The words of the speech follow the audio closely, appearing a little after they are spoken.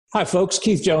Hi, folks.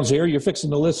 Keith Jones here. You're fixing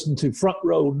to listen to Front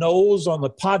Row Noles on the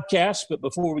podcast. But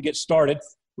before we get started,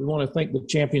 we want to thank the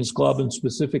Champions Club and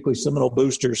specifically Seminole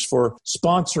Boosters for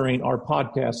sponsoring our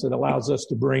podcast that allows us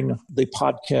to bring the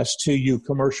podcast to you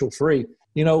commercial free.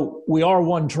 You know, we are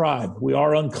one tribe. We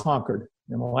are unconquered.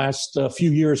 In the last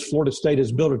few years, Florida State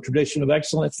has built a tradition of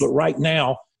excellence. But right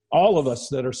now, all of us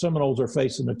that are Seminoles are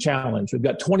facing a challenge. We've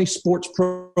got 20 sports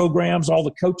programs, all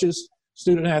the coaches,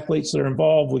 student athletes that are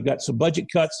involved. We've got some budget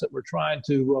cuts that we're trying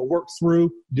to work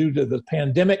through due to the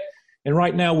pandemic. And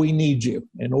right now we need you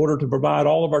in order to provide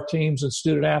all of our teams and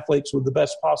student athletes with the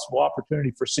best possible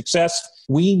opportunity for success.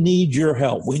 We need your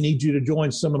help. We need you to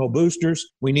join Seminole Boosters.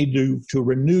 We need to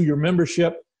renew your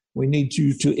membership. We need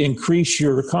you to increase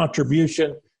your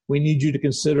contribution. We need you to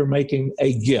consider making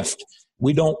a gift.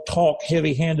 We don't talk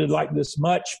heavy-handed like this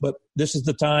much, but this is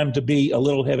the time to be a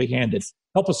little heavy-handed.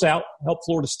 Help us out, help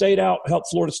Florida State out, help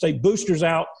Florida State Boosters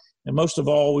out, and most of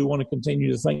all, we want to continue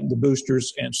to thank the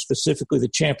Boosters and specifically the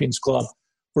Champions Club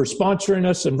for sponsoring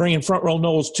us and bringing Front Row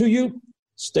Noles to you.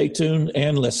 Stay tuned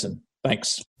and listen.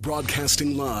 Thanks.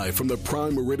 Broadcasting live from the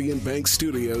Prime Meridian Bank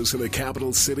Studios in the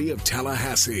capital city of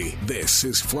Tallahassee, this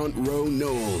is Front Row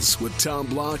Noles with Tom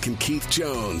Block and Keith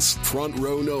Jones. Front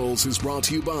Row Noles is brought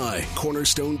to you by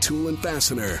Cornerstone Tool and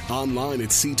Fastener, online at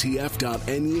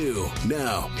ctf.nu.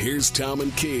 Now, here's Tom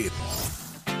and Keith.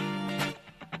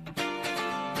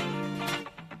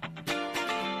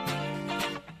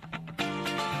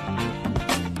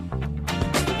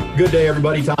 Good day,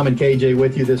 everybody. Tom and KJ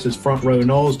with you. This is Front Row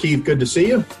Noles. Keith, good to see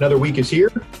you. Another week is here.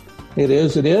 It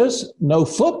is. It is. No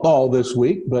football this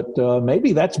week, but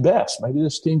maybe that's best. Maybe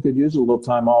this team could use a little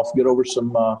time off, get over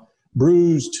some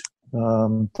bruised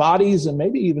bodies and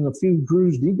maybe even a few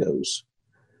bruised egos.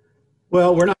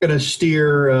 Well, we're not going to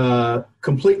steer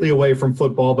completely away from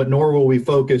football, but nor will we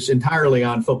focus entirely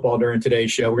on football during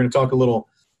today's show. We're going to talk a little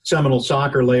Seminole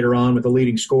soccer later on with the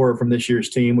leading scorer from this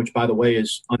year's team, which, by the way,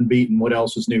 is unbeaten. What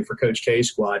else is new for Coach K's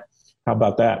squad? How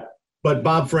about that? But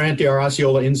Bob Ferranti, our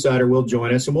Osceola insider, will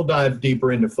join us, and we'll dive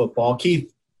deeper into football.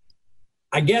 Keith,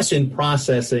 I guess in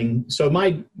processing, so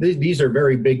these are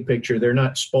very big picture. They're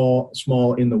not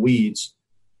small in the weeds.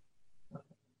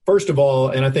 First of all,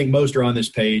 and I think most are on this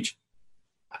page,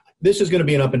 this is going to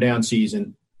be an up-and-down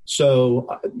season. So,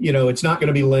 it's not going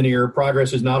to be linear.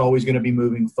 Progress is not always going to be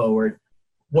moving forward.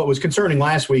 What was concerning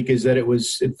last week is that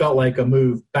it felt like a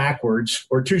move backwards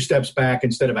or two steps back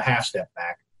instead of a half step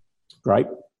back. Right.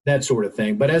 That sort of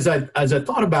thing. But as I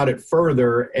thought about it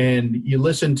further and you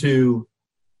listen to,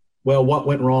 well, what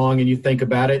went wrong and you think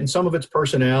about it, and some of it's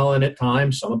personnel and at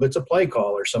times some of it's a play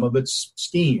call or some of it's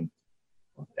scheme.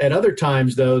 At other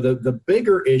times, though, the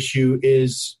bigger issue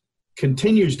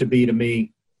continues to be to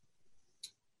me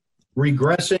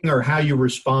regressing or how you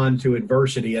respond to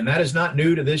adversity. And that is not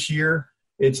new to this year.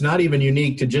 It's not even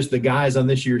unique to just the guys on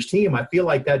this year's team. I feel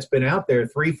like that's been out there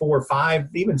 3, 4, 5,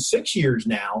 even 6 years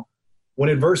now. When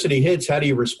adversity hits, how do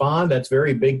you respond? That's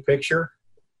very big picture.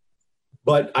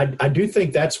 But I do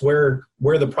think that's where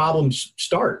the problems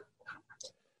start.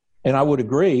 And I would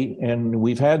agree. And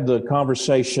we've had the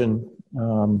conversation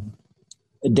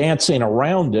dancing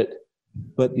around it.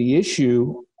 But the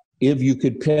issue, if you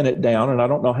could pin it down, and I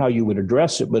don't know how you would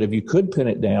address it, but if you could pin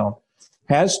it down,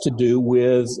 has to do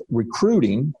with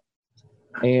recruiting.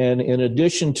 And in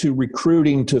addition to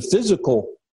recruiting to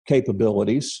physical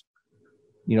capabilities,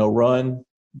 run,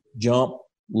 jump,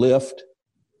 lift,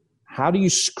 how do you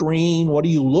screen? What do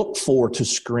you look for to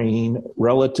screen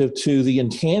relative to the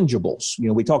intangibles?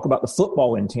 We talk about the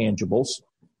football intangibles,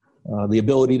 the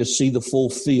ability to see the full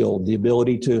field, the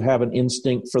ability to have an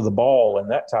instinct for the ball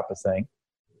and that type of thing.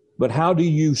 But how do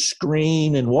you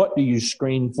screen and what do you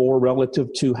screen for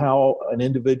relative to how an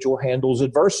individual handles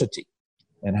adversity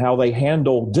and how they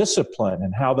handle discipline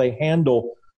and how they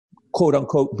handle, quote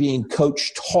unquote, being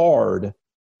coached hard?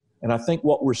 And I think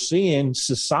what we're seeing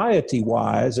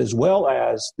society-wise, as well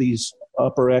as these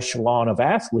upper echelon of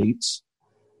athletes,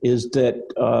 is that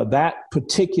that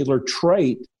particular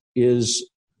trait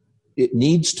it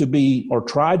needs to be or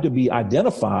tried to be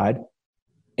identified.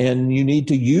 And you need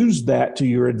to use that to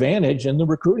your advantage in the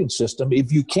recruiting system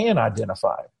if you can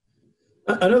identify it.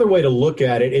 Another way to look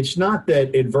at it, it's not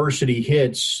that adversity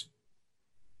hits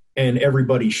and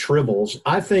everybody shrivels.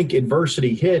 I think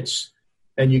adversity hits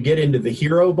and you get into the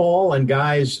hero ball and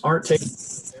guys aren't taking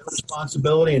their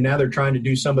responsibility and now they're trying to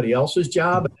do somebody else's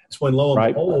job. And that's when, lo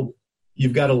and behold,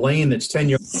 you've got a lane that's 10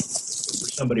 yards for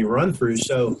somebody to run through.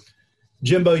 So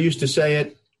Jimbo used to say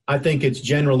it. I think it's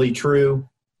generally true.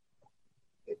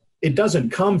 It doesn't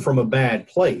come from a bad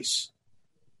place.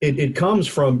 it comes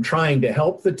from trying to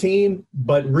help the team,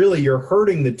 but really you're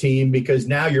hurting the team because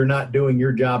now you're not doing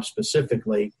your job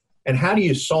specifically. And how do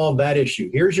you solve that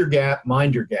issue? Here's your gap,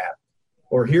 mind your gap.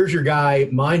 Or here's your guy,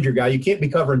 mind your guy. You can't be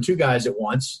covering two guys at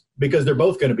once because they're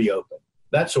both going to be open,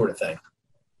 that sort of thing.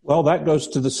 Well, that goes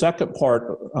to the second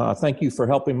part. Thank you for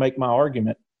helping make my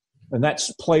argument, and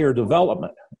that's player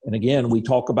development. And again, we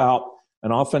talk about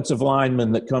an offensive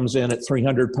lineman that comes in at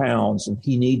 300 pounds and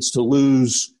he needs to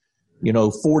lose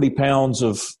 40 pounds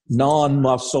of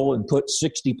non-muscle and put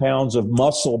 60 pounds of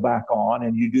muscle back on.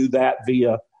 And you do that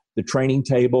via the training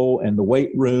table and the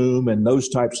weight room and those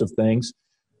types of things.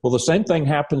 Well, the same thing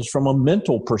happens from a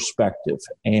mental perspective.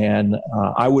 And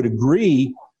I would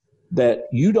agree that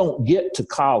you don't get to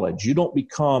college. You don't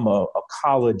become a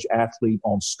college athlete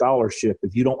on scholarship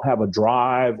if you don't have a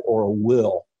drive or a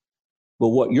will. But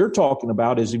what you're talking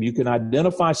about is if you can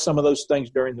identify some of those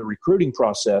things during the recruiting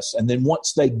process, and then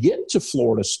once they get to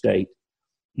Florida State,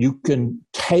 you can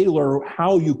tailor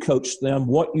how you coach them,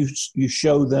 what you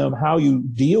show them, how you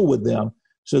deal with them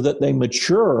so that they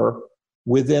mature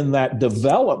within that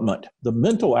development, the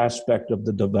mental aspect of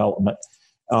the development.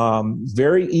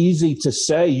 Very easy to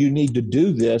say you need to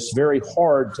do this, very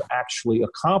hard to actually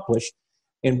accomplish.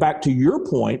 And back to your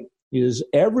point is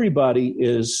everybody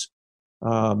is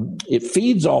it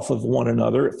feeds off of one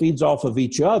another. It feeds off of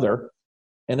each other.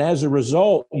 And as a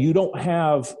result, you don't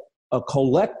have a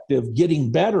collective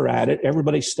getting better at it.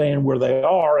 Everybody's staying where they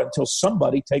are until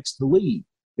somebody takes the lead,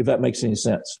 if that makes any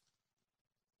sense.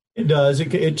 It does.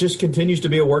 It just continues to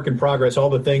be a work in progress,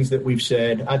 all the things that we've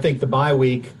said. I think the bye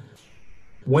week,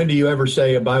 when do you ever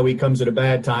say a bye week comes at a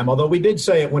bad time? Although we did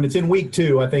say it when it's in week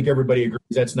 2, I think everybody agrees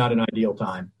that's not an ideal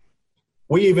time.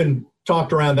 We even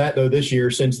talked around that, though, this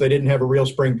year since they didn't have a real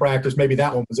spring practice. Maybe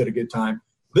that one was at a good time.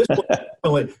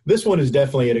 This one is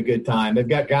definitely at a good time. They've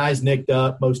got guys nicked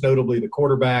up, most notably the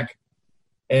quarterback.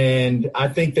 And I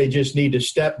think they just need to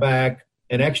step back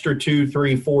an extra 2,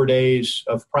 3, 4 days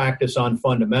of practice on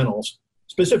fundamentals,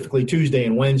 specifically Tuesday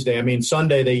and Wednesday. I mean,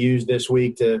 Sunday they used this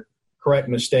week to correct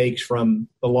mistakes from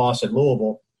the loss at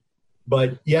Louisville.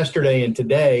 But yesterday and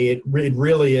today, it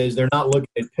really is. They're not looking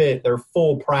at Pitt. Their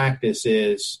full practice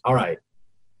is, all right,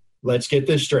 let's get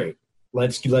this straight.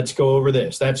 Let's go over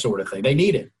this, that sort of thing. They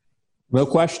need it. No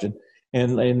question.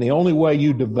 And the only way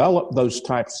you develop those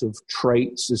types of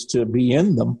traits is to be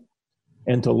in them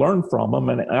and to learn from them.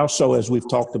 And also, as we've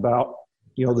talked about,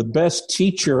 the best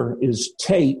teacher is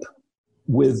tape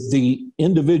with the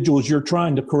individuals you're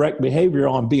trying to correct behavior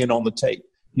on being on the tape.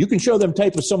 You can show them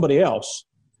tape of somebody else,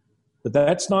 but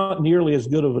that's not nearly as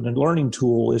good of a learning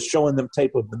tool as showing them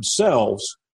tape of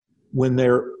themselves when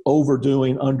they're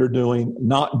overdoing, underdoing,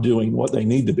 not doing what they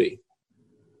need to be.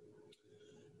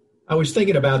 I was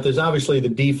thinking about this. Obviously, the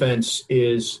defense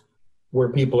is where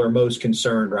people are most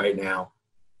concerned right now.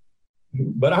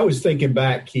 But I was thinking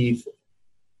back, Keith.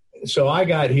 So I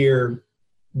got here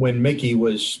when Mickey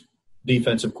was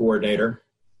defensive coordinator.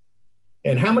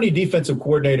 And how many defensive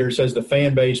coordinators has the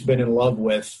fan base been in love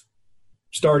with,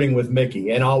 starting with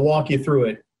Mickey? And I'll walk you through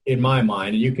it in my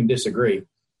mind, and you can disagree.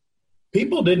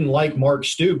 People didn't like Mark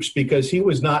Stoops because he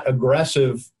was not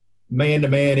aggressive,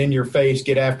 man-to-man, in-your-face,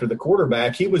 get after the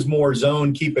quarterback. He was more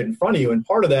zone, keep it in front of you. And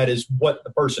part of that is what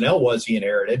the personnel was he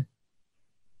inherited.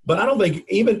 But I don't think,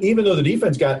 even though the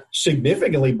defense got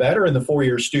significantly better in the 4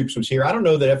 years Stoops was here, I don't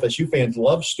know that FSU fans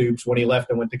loved Stoops when he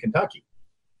left and went to Kentucky.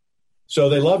 So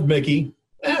they loved Mickey.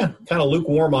 Kind of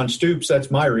lukewarm on Stoops.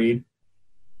 That's my read.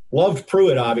 Loved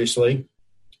Pruitt, obviously.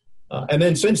 And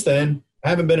then since then,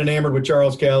 haven't been enamored with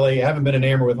Charles Kelly, haven't been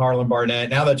enamored with Harlan Barnett.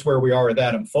 Now that's where we are with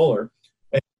Adam Fuller.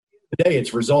 And at the end of the day,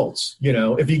 it's results.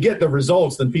 If you get the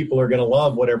results, then people are going to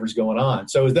love whatever's going on.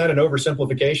 So is that an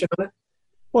oversimplification on it?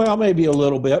 Well, maybe a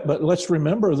little bit, but let's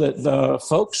remember that the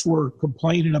folks were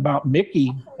complaining about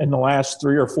Mickey in the last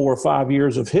 3 or 4 or 5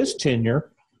 years of his tenure,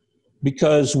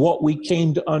 because what we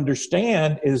came to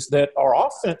understand is that our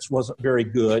offense wasn't very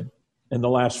good in the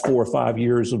last 4 or 5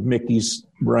 years of Mickey's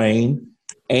reign.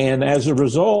 And as a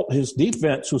result, his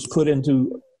defense was put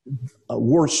into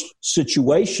worse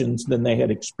situations than they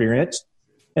had experienced,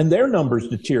 and their numbers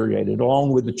deteriorated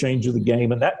along with the change of the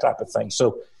game and that type of thing.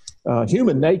 So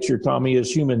human nature, Tommy,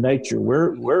 is human nature.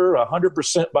 We're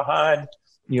 100% behind,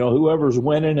 whoever's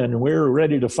winning, and we're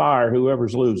ready to fire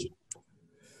whoever's losing.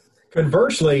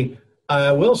 Conversely,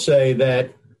 I will say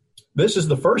that this is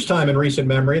the first time in recent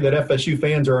memory that FSU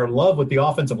fans are in love with the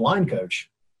offensive line coach.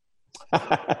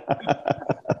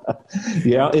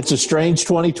 Yeah, it's a strange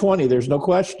 2020. There's no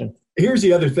question. Here's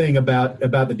the other thing about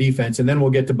the defense, and then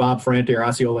we'll get to Bob Ferrante, our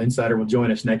Osceola insider, will join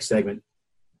us next segment.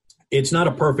 It's not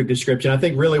a perfect description. I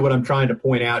think really what I'm trying to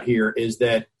point out here is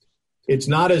that it's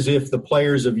not as if the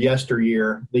players of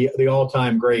yesteryear, the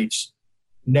all-time greats,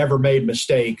 never made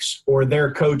mistakes or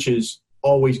their coaches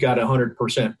always got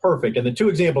 100% perfect. And the two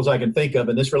examples I can think of,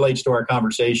 and this relates to our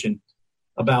conversation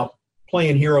about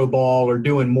playing hero ball or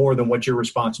doing more than what your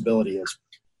responsibility is.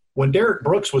 When Derek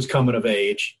Brooks was coming of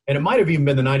age, and it might have even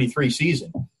been the 93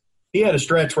 season, he had a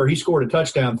stretch where he scored a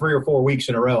touchdown 3 or 4 weeks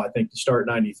in a row, I think, to start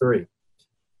 93.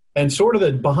 And sort of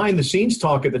the behind-the-scenes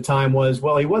talk at the time was,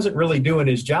 well, he wasn't really doing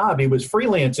his job. He was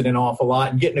freelancing an awful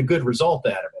lot and getting a good result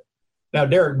out of it. Now,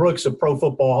 Derek Brooks, a Pro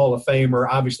Football Hall of Famer,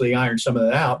 obviously ironed some of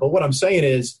that out. But what I'm saying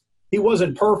is he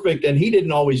wasn't perfect, and he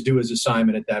didn't always do his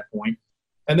assignment at that point.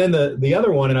 And then the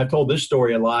other one, and I've told this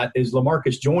story a lot, is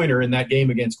LaMarcus Joyner in that game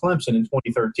against Clemson in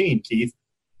 2013, Keith.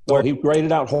 Well, he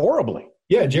graded out horribly.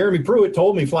 Yeah, Jeremy Pruitt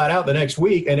told me flat out the next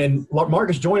week, and then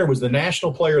Marcus Joyner was the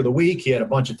National Player of the Week. He had a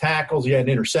bunch of tackles. He had an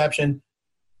interception.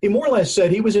 He more or less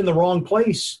said he was in the wrong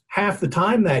place half the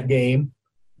time that game,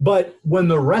 but when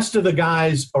the rest of the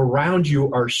guys around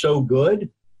you are so good,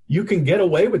 you can get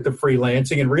away with the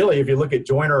freelancing. And really, if you look at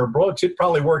Joyner or Brooks, it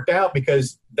probably worked out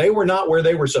because they were not where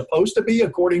they were supposed to be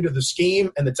according to the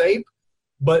scheme and the tape,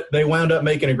 but they wound up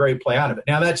making a great play out of it.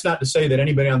 Now, that's not to say that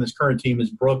anybody on this current team is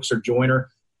Brooks or Joyner.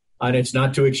 And it's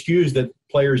not to excuse that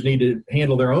players need to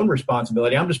handle their own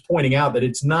responsibility. I'm just pointing out that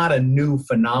it's not a new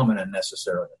phenomenon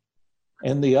necessarily.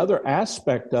 And the other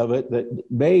aspect of it that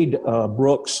made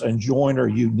Brooks and Joyner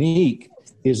unique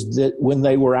is that when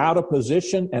they were out of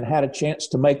position and had a chance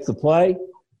to make the play,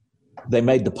 they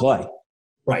made the play.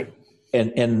 Right.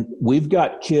 And we've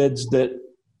got kids that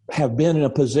have been in a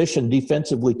position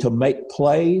defensively to make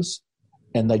plays,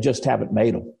 and they just haven't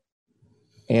made them.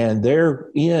 And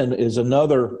therein is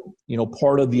another,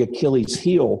 part of the Achilles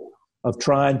heel of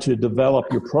trying to develop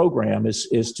your program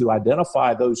is to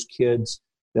identify those kids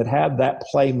that have that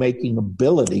playmaking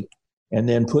ability and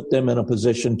then put them in a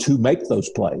position to make those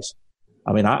plays.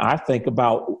 I mean, I think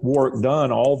about Warrick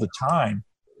Dunn all the time.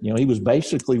 He was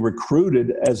basically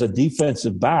recruited as a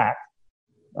defensive back.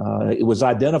 It was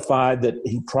identified that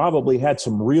he probably had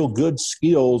some real good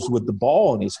skills with the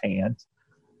ball in his hand.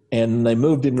 And they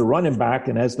moved him to running back,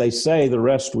 and as they say, the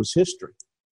rest was history.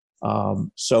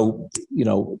 So,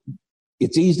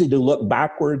 it's easy to look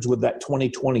backwards with that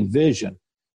 2020 vision,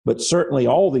 but certainly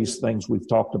all these things we've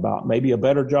talked about, maybe a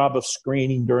better job of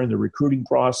screening during the recruiting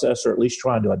process, or at least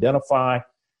trying to identify,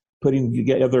 putting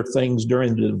together things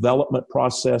during the development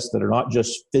process that are not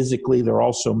just physically, they're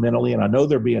also mentally, and I know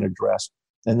they're being addressed,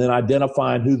 and then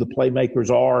identifying who the playmakers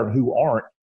are and who aren't,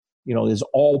 is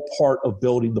all part of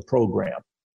building the program.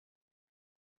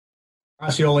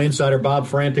 Osceola insider Bob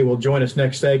Ferrante will join us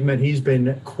next segment. He's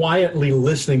been quietly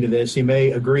listening to this. He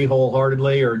may agree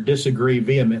wholeheartedly or disagree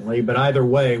vehemently, but either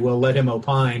way, we'll let him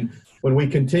opine when we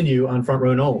continue on Front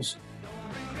Row Noles.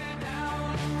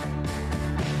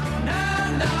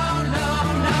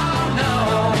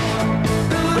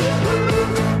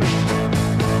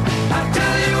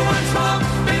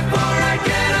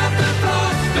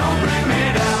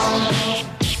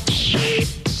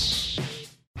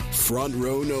 Front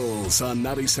Row Noles on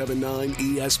 97.9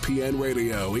 ESPN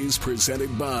Radio is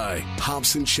presented by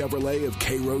Hobson Chevrolet of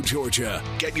Cairo, Georgia.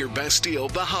 Get your best deal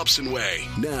the Hobson way.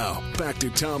 Now, back to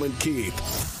Tom and Keith.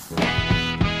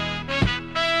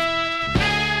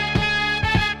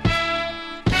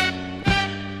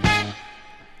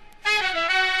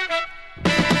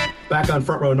 Back on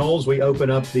Front Row Noles, we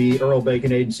open up the Earl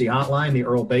Bacon Agency hotline, the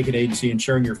Earl Bacon Agency,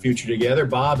 ensuring your future together.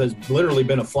 Bob has literally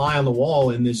been a fly on the wall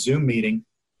in this Zoom meeting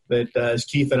that as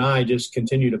Keith and I just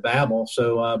continue to babble.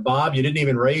 So, Bob, you didn't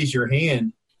even raise your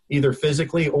hand either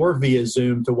physically or via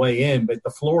Zoom to weigh in, but the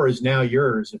floor is now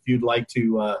yours if you'd like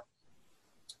to,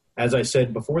 as I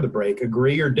said before the break,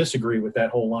 agree or disagree with that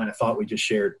whole line of thought we just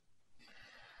shared.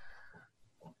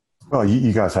 Well,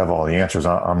 you guys have all the answers.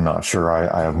 I'm not sure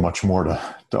I have much more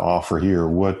to offer here.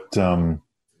 What,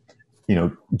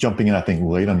 jumping in, I think,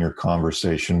 late on your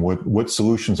conversation, what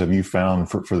solutions have you found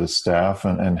for the staff,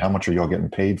 and how much are y'all getting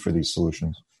paid for these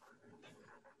solutions?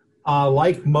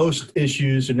 Like most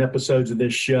issues and episodes of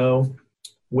this show,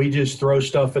 we just throw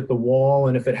stuff at the wall,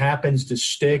 and if it happens to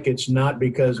stick, it's not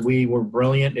because we were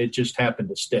brilliant. It just happened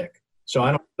to stick. So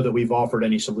I don't know that we've offered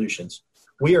any solutions.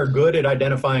 We are good at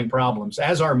identifying problems,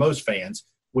 as are most fans,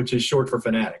 which is short for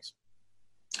fanatics.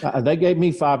 They gave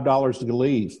me $5 to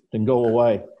leave and go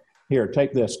away. Here,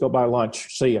 take this. Go buy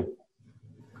lunch. See ya.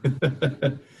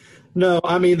 No,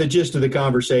 I mean, the gist of the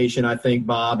conversation, I think,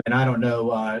 Bob, and I don't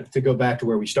know, to go back to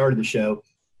where we started the show,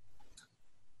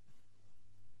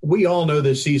 we all know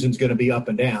this season's going to be up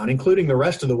and down, including the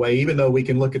rest of the way, even though we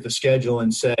can look at the schedule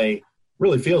and say,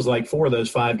 really feels like 4 of those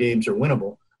 5 games are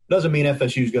winnable. Doesn't mean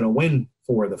FSU is going to win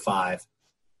 4 of the 5.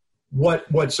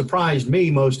 What surprised me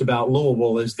most about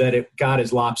Louisville is that it got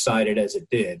as lopsided as it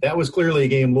did. That was clearly a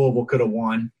game Louisville could have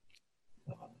won.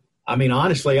 I mean,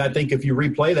 honestly, I think if you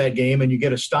replay that game and you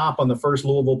get a stop on the first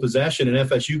Louisville possession and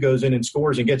FSU goes in and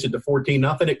scores and gets it to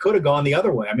 14-0, it could have gone the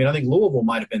other way. I mean, I think Louisville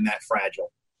might have been that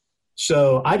fragile.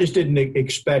 So I just didn't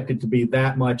expect it to be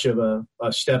that much of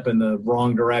a step in the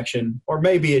wrong direction. Or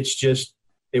maybe it's just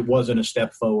it wasn't a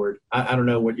step forward. I don't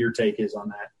know what your take is on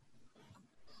that.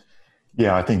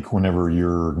 Yeah, I think whenever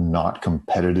you're not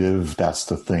competitive, that's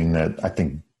the thing that I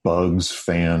think bugs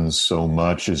fans so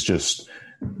much is just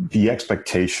the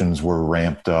expectations were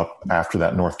ramped up after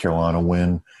that North Carolina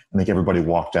win. I think everybody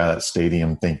walked out of that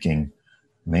stadium thinking,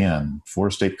 man,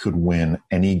 Florida State could win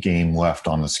any game left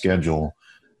on the schedule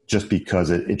just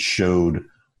because it showed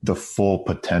the full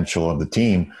potential of the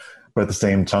team. But at the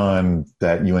same time,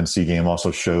 that UNC game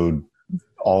also showed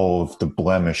all of the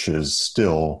blemishes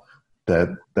still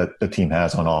that the team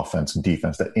has on offense and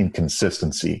defense, that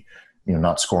inconsistency,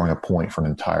 not scoring a point for an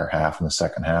entire half in the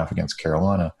second half against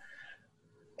Carolina.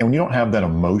 And when you don't have that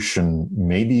emotion,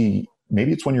 maybe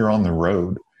it's when you're on the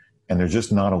road and there's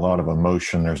just not a lot of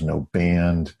emotion. There's no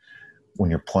band. When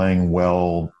you're playing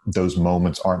well, those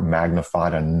moments aren't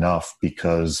magnified enough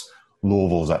because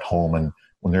Louisville's at home, and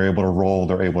when they're able to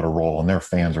roll, and their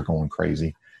fans are going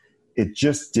crazy. It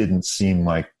just didn't seem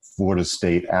like Florida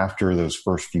State, after those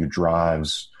first few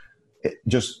drives, it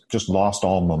just lost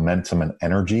all momentum and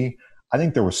energy. I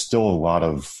think there was still a lot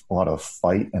of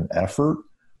fight and effort,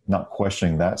 not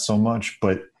questioning that so much,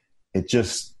 but it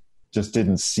just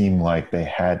didn't seem like they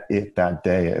had it that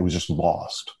day. It was just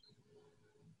lost.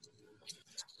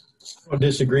 I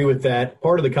disagree with that.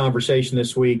 Part of the conversation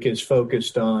this week is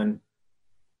focused on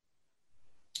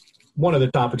one of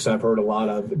the topics I've heard a lot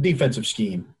of, defensive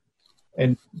scheme.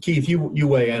 And Keith, you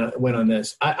went on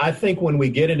this. I think when we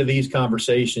get into these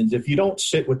conversations, if you don't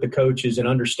sit with the coaches and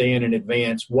understand in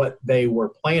advance what they were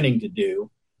planning to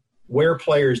do, where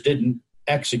players didn't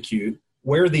execute,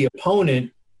 where the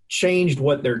opponent changed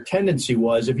what their tendency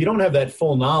was, if you don't have that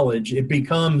full knowledge, it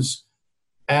becomes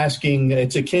asking,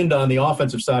 it's akin to on the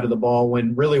offensive side of the ball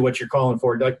when really what you're calling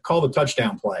for, like call the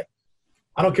touchdown play.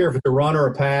 I don't care if it's a run or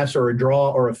a pass or a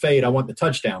draw or a fade, I want the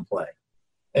touchdown play.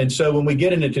 And so when we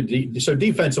get into so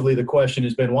defensively, the question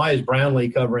has been, why is Brownlee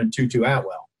covering Tutu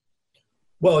Atwell?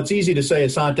 Well, it's easy to say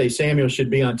Asante Samuel should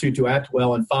be on Tutu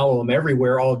Atwell and follow him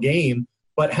everywhere all game,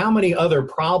 but how many other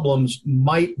problems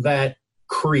might that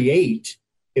create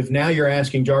if now you're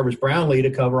asking Jarvis Brownlee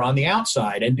to cover on the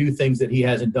outside and do things that he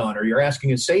hasn't done, or you're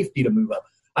asking his safety to move up?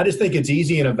 I just think it's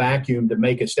easy in a vacuum to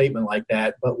make a statement like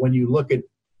that, but when you look at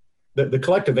the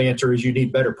collective answer is you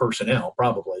need better personnel,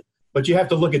 probably. But you have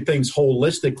to look at things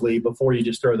holistically before you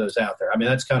just throw those out there. I mean,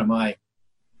 that's kind of my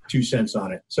 2 cents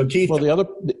on it. So, Keith. Well,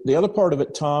 the other part of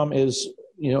it, Tom, is,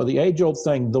 the age-old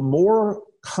thing. The more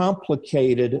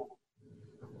complicated,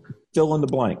 fill in the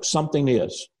blank, something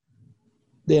is,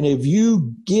 then if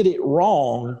you get it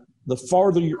wrong, the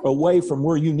farther away from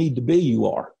where you need to be you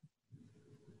are.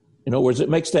 In other words, it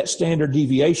makes that standard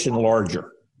deviation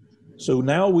larger. So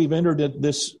now we've entered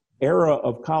this era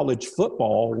of college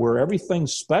football where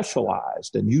everything's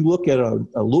specialized, and you look at a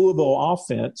Louisville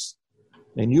offense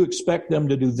and you expect them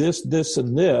to do this, this,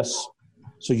 and this.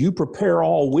 So you prepare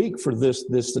all week for this,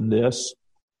 this, and this.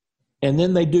 And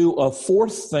then they do a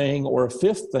fourth thing or a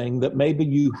fifth thing that maybe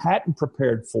you hadn't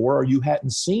prepared for or you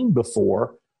hadn't seen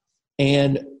before.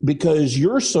 And because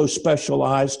you're so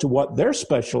specialized to what they're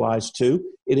specialized to,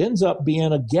 it ends up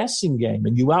being a guessing game,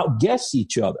 and you outguess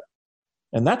each other.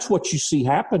 And that's what you see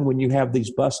happen when you have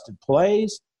these busted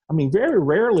plays. I mean, very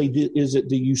rarely do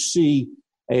you see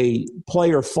a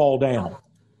player fall down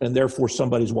and therefore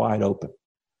somebody's wide open.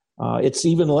 It's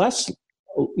even less,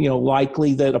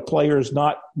 likely that a player is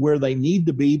not where they need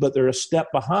to be, but they're a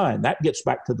step behind. That gets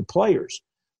back to the players.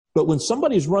 But when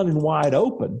somebody's running wide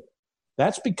open,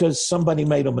 that's because somebody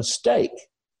made a mistake.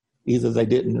 Either they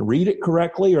didn't read it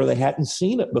correctly or they hadn't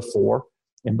seen it before.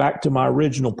 And back to my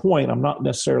original point, I'm not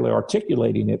necessarily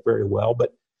articulating it very well,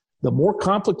 but the more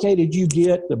complicated you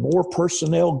get, the more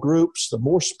personnel groups, the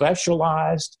more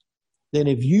specialized, then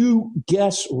if you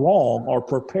guess wrong or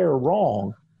prepare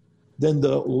wrong, then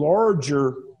the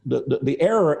larger, the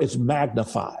error is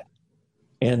magnified.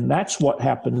 And that's what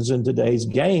happens in today's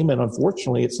game. And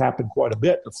unfortunately, it's happened quite a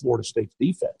bit to Florida State's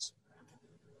defense.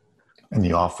 And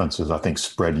the offenses, I think,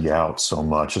 spread you out so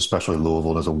much, especially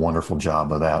Louisville does a wonderful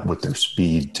job of that with their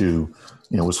speed, too.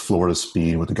 It was Florida's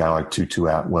speed with a guy like Tutu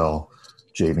Atwell,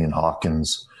 Javian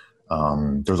Hawkins.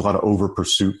 There's a lot of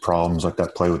over-pursuit problems like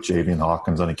that play with Javian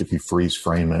Hawkins. I think if you freeze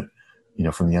frame it,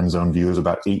 from the end zone view, there's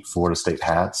about 8 Florida State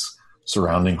hats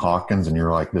surrounding Hawkins, and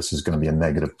you're like, this is going to be a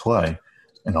negative play.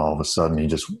 And all of a sudden he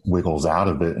just wiggles out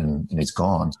of it and he's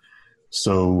gone.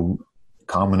 So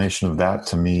combination of that,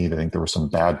 to me, I think there were some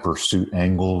bad pursuit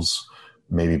angles,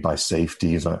 maybe by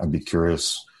safeties. I'd be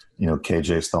curious,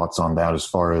 KJ's thoughts on that as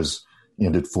far as,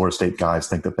 did Florida State guys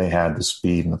think that they had the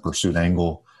speed and the pursuit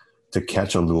angle to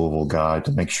catch a Louisville guy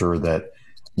to make sure that,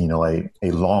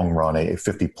 a long run, a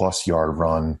 50-plus yard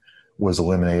run was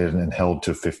eliminated and held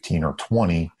to 15 or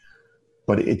 20.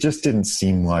 But it just didn't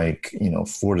seem like,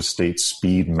 Florida State's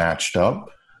speed matched up.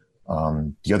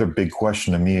 The other big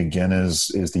question to me, again, is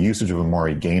the usage of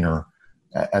Amari Gainer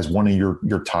as one of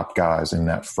your top guys in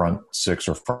that front 6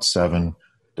 or front 7,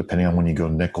 depending on when you go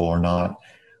nickel or not.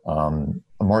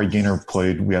 Amari Gainer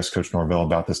played, we asked Coach Norvell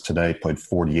about this today, played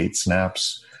 48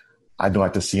 snaps. I'd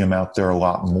like to see him out there a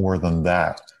lot more than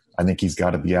that. I think he's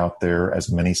got to be out there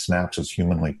as many snaps as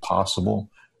humanly possible,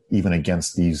 even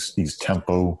against these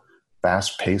tempo,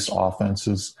 fast-paced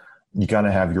offenses. You got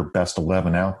to have your best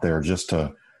 11 out there just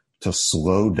to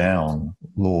slow down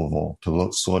Louisville, to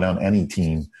slow down any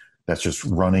team that's just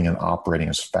running and operating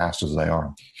as fast as they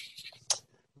are.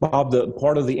 Bob, the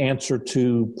part of the answer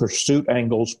to pursuit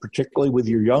angles, particularly with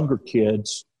your younger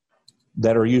kids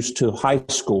that are used to high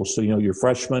school, so your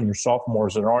freshmen, your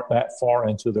sophomores that aren't that far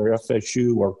into their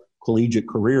FSU or collegiate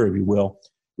career, if you will,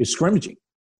 is scrimmaging.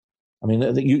 I mean,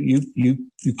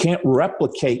 you can't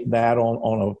replicate that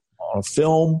on a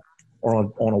film or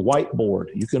on a whiteboard.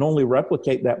 You can only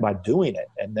replicate that by doing it,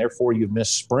 and therefore you've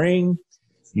missed spring.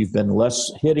 You've been less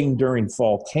hitting during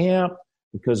fall camp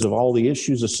because of all the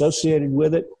issues associated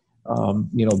with it.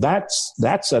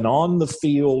 That's an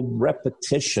on-the-field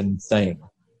repetition thing.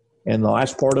 And the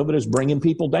last part of it is bringing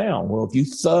people down. Well, if you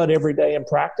thud every day in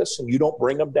practice and you don't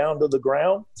bring them down to the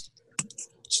ground,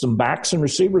 some backs and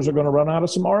receivers are going to run out of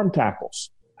some arm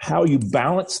tackles. How you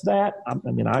balance that,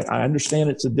 I understand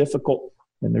it's a difficult,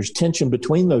 and there's tension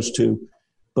between those two.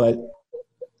 But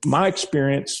my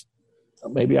experience,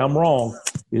 maybe I'm wrong,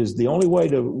 is the only way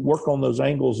to work on those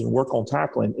angles and work on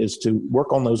tackling is to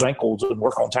work on those ankles and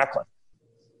work on tackling.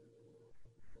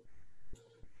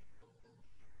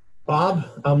 Bob,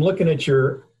 I'm looking at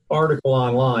your article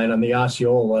online on the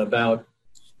Osceola about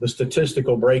the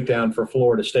statistical breakdown for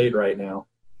Florida State right now.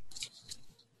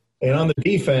 And on the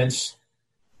defense,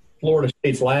 Florida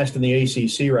State's last in the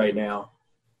ACC right now.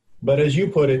 But as you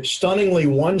put it, stunningly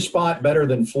one spot better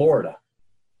than Florida.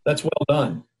 That's well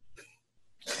done.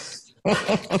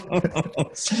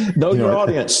 Know your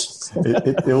audience.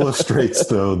 It illustrates,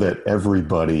 though, that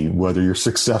everybody, whether you're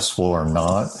successful or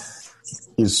not,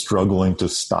 is struggling to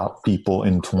stop people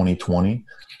in 2020.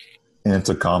 And it's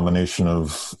a combination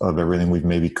of everything we've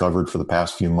maybe covered for the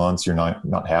past few months. You're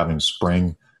not having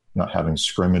spring, not having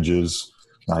scrimmages,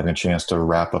 not having a chance to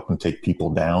wrap up and take people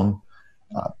down,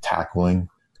 tackling.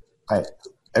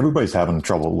 Everybody's having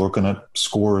trouble looking at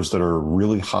scores that are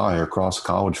really high across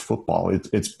college football.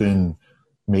 It's been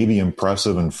maybe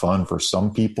impressive and fun for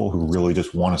some people who really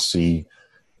just want to see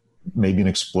maybe an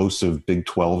explosive Big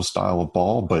 12 style of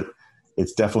ball, but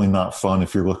it's definitely not fun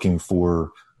if you're looking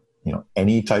for,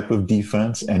 any type of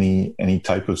defense, any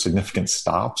type of significant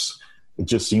stops. It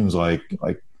just seems like,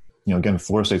 again,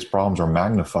 Florida State's problems are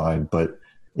magnified, but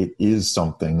it is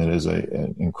something that is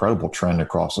an incredible trend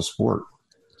across the sport.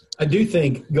 I do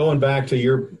think, going back to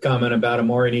your comment about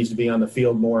Amari needs to be on the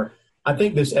field more, I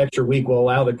think this extra week will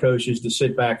allow the coaches to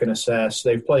sit back and assess.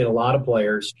 They've played a lot of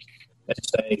players and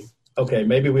say, okay,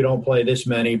 maybe we don't play this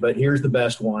many, but here's the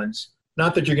best ones.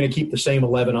 Not that you're going to keep the same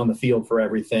 11 on the field for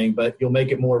everything, but you'll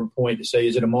make it more of a point to say,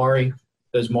 is it Amari?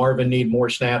 Does Marvin need more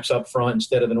snaps up front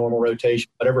instead of the normal rotation?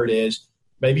 Whatever it is.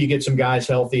 Maybe you get some guys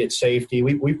healthy at safety.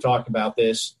 We've talked about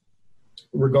this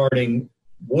regarding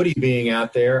Woody being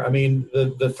out there. I mean,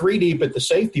 the three deep at the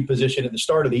safety position at the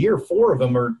start of the year, 4 of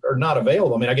them are not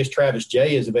available. I mean, I guess Travis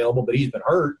Jay is available, but he's been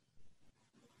hurt.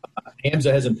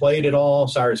 Hamza hasn't played at all.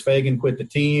 Cyrus Fagan quit the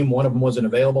team. One of them wasn't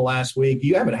available last week.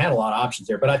 You haven't had a lot of options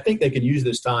there, but I think they could use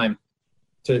this time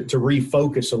to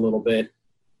refocus a little bit,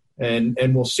 and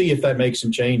we'll see if that makes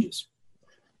some changes.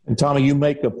 And Tommy, you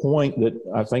make a point that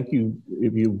I think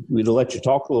we'd let you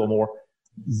talk a little more.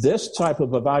 This type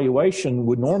of evaluation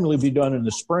would normally be done in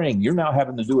the spring. You're now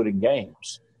having to do it in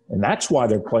games, and that's why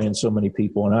they're playing so many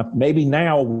people. And maybe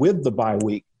now with the bye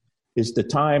week is the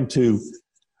time to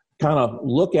kind of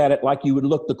look at it like you would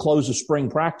look to close of spring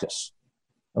practice.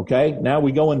 Okay, now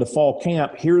we go into fall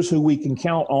camp. Here's who we can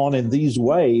count on in these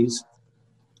ways.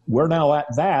 We're now at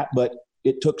that, but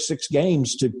it took 6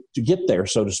 games to get there,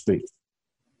 so to speak.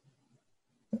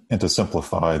 And to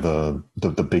simplify the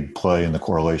big play and the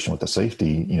correlation with the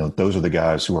safety, those are the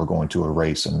guys who are going to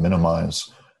erase and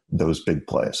minimize those big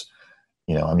plays.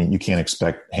 You can't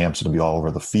expect Hampson to be all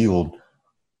over the field,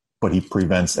 but he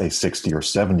prevents a 60 or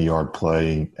 70 yard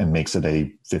play and makes it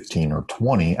a 15 or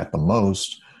 20 at the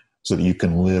most, so that you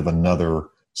can live another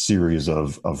series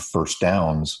of first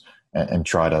downs and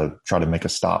try to make a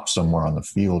stop somewhere on the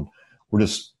field. We're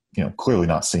just, clearly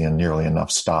not seeing nearly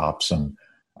enough stops. And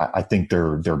I think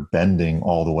they're bending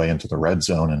all the way into the red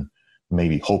zone and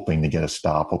maybe hoping to get a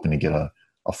stop, hoping to get a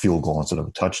field goal instead of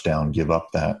a touchdown, give up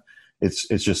that. It's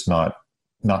just not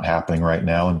happening right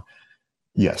now. And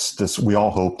yes, we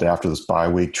all hope that after this bye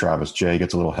week, Travis Jay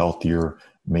gets a little healthier.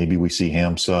 Maybe we see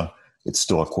Hamsah. It's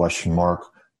still a question mark.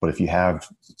 But if you have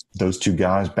those two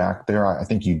guys back there, I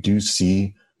think you do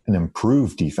see an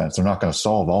improved defense. They're not going to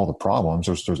solve all the problems.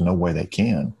 There's no way they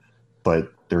can.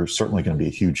 But they're certainly going to be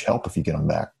a huge help if you get them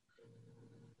back.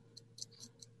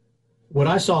 What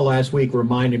I saw last week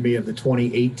reminded me of the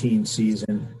 2018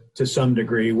 season to some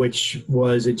degree, which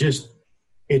was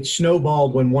it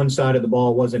snowballed when one side of the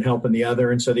ball wasn't helping the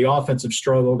other. And so the offensive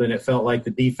struggled, and it felt like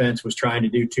the defense was trying to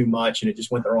do too much, and it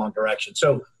just went the wrong direction.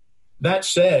 So that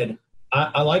said,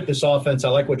 I like this offense. I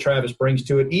like what Travis brings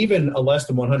to it. Even a less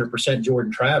than 100% Jordan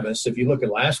Travis, if you look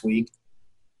at last week,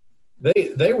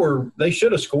 they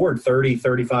should have scored 30,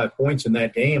 35 points in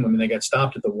that game. I mean, they got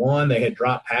stopped at the one. They had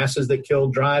dropped passes that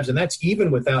killed drives, and that's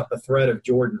even without the threat of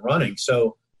Jordan running.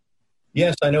 So,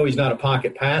 yes, I know he's not a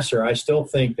pocket passer. I still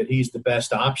think that he's the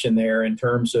best option there in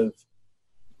terms of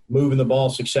moving the ball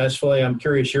successfully. I'm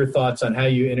curious your thoughts on how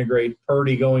you integrate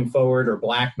Purdy going forward, or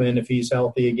Blackman if he's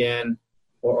healthy again,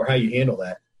 or how you handle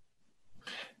that.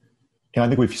 I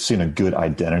think we've seen a good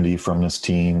identity from this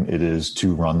team. It is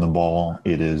to run the ball.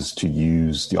 It is to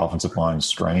use the offensive line's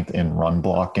strength in run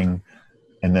blocking,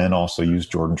 and then also use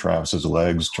Jordan Travis's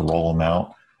legs to roll him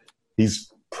out. He's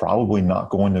probably not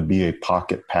going to be a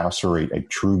pocket passer, a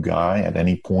true guy at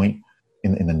any point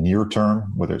in the near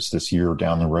term, whether it's this year or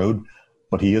down the road,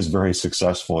 but he is very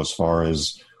successful as far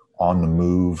as on the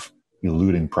move,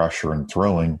 eluding pressure and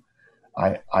throwing.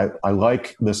 I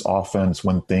like this offense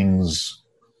when things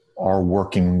are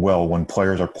working well, when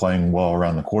players are playing well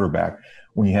around the quarterback.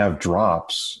 When you have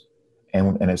drops,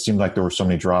 and it seemed like there were so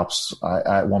many drops,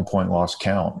 I at one point lost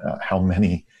count how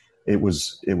many. It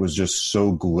was just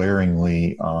so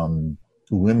glaringly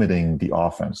limiting the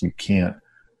offense. You can't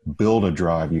build a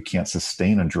drive. You can't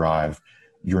sustain a drive.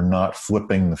 You're not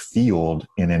flipping the field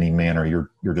in any manner.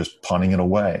 You're just punting it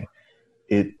away.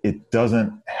 It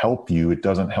doesn't help you. It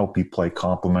doesn't help you play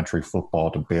complementary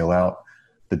football to bail out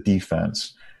the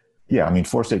defense. Yeah, I mean,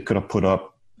 Florida State could have put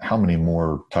up how many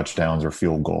more touchdowns or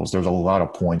field goals? There's a lot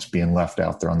of points being left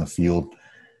out there on the field.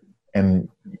 And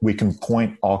we can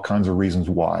point all kinds of reasons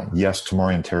why. Yes,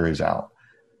 Tamorrion Terry's out.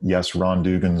 Yes, Ron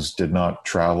Dugans did not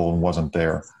travel and wasn't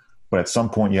there. But at some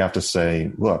point you have to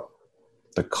say, look,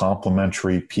 the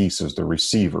complementary pieces, the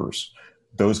receivers,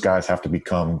 those guys have to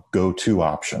become go-to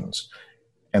options.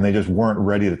 And they just weren't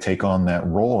ready to take on that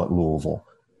role at Louisville.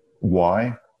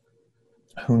 Why?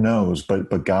 Who knows?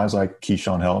 But guys like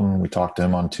Keyshawn Helton, we talked to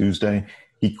him on Tuesday,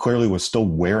 he clearly was still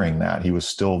wearing that. It was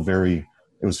still very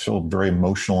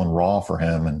emotional and raw for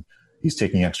him. And he's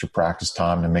taking extra practice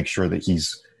time to make sure that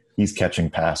he's catching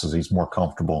passes. He's more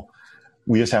comfortable.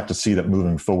 We just have to see that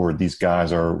moving forward, these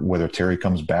guys are, whether Terry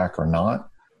comes back or not,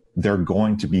 they're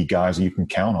going to be guys that you can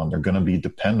count on. They're going to be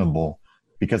dependable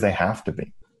because they have to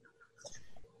be.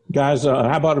 Guys,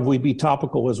 how about if we be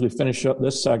topical as we finish up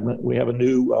this segment? We have a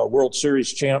new World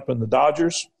Series champ in the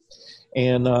Dodgers.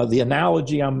 And the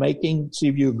analogy I'm making, see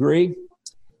if you agree,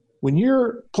 when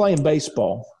you're playing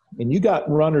baseball and you got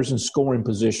runners in scoring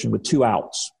position with 2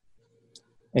 outs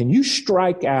and you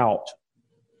strike out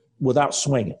without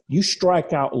swinging, you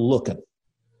strike out looking,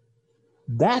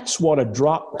 that's what a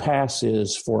drop pass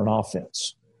is for an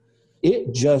offense.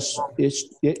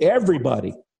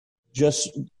 Everybody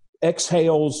just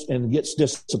exhales and gets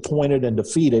disappointed and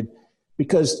defeated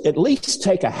because at least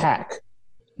take a hack.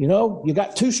 You know, you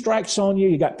got 2 strikes on you.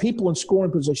 You got people in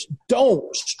scoring position.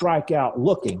 Don't strike out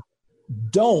looking.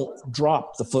 Don't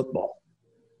drop the football.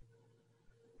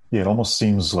 Yeah, it almost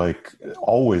seems like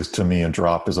always to me a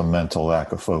drop is a mental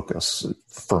lack of focus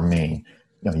for me.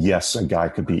 Yes, a guy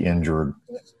could be injured,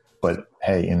 but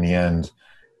hey, in the end,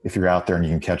 if you're out there and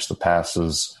you can catch the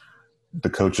passes, the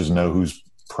coaches know who's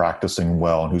practicing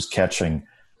well and who's catching.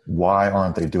 Why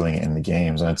aren't they doing it in the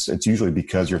games? And it's usually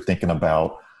because you're thinking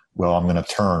about, well, I'm going to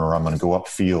turn, or I'm going to go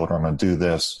upfield, or I'm going to do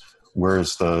this.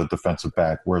 Where's the defensive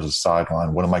back? Where's the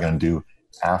sideline? What am I going to do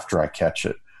after I catch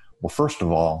it? Well, first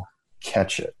of all,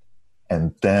 catch it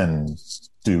and then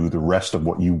do the rest of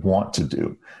what you want to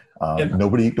do.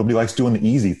 Nobody likes doing the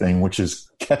easy thing, which is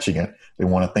catching it. They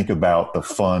want to think about the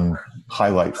fun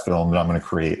highlight film that I'm going to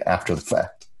create after the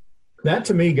fact. That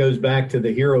to me goes back to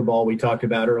the hero ball we talked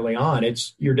about early on.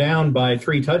 You're down by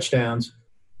 3 touchdowns.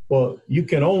 Well, you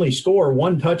can only score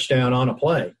 1 touchdown on a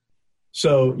play.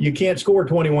 So you can't score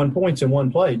 21 points in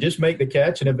one play. Just make the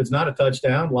catch, and if it's not a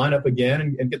touchdown, line up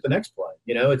again and get the next play.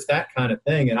 It's that kind of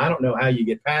thing, and I don't know how you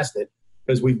get past it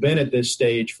because we've been at this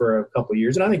stage for a couple of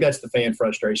years, and I think that's the fan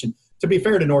frustration. To be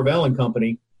fair to Norvell and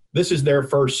company, this is their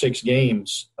first 6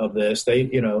 games of this. They,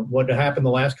 what happened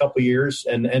the last couple of years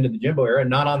and the end of the Jimbo era,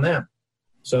 not on them.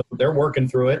 So they're working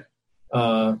through it,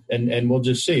 and we'll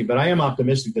just see. But I am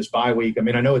optimistic this bye week. I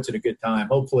mean, I know it's at a good time.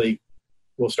 Hopefully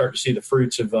we'll start to see the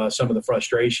fruits of some of the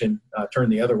frustration turn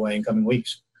the other way in coming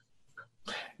weeks.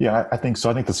 Yeah, I think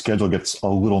so. I think the schedule gets a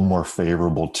little more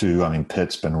favorable, too. I mean,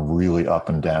 Pitt's been really up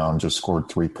and down, just scored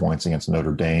 3 points against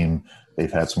Notre Dame.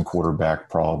 They've had some quarterback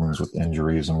problems with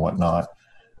injuries and whatnot.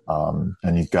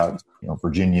 And you've got,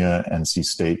 Virginia, NC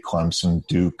State, Clemson,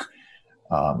 Duke.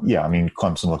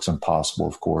 Clemson looks impossible,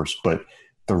 of course, but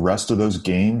the rest of those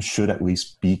games should at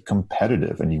least be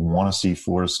competitive. And you want to see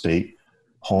Florida State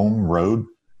home, road,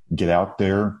 get out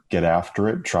there, get after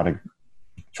it, try to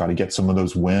get some of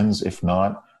those wins. If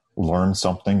not, learn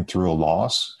something through a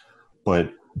loss.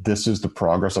 But this is the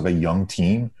progress of a young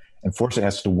team. And Florida State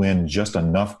has to win just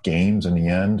enough games in the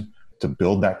end to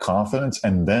build that confidence.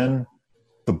 And then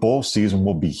the bowl season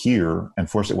will be here, and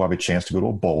Florida State will have a chance to go to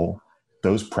a bowl.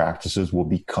 Those practices will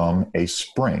become a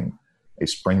spring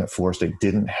that Florida State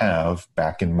didn't have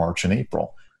back in March and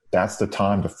April. That's the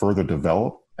time to further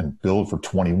develop and build for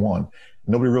 21.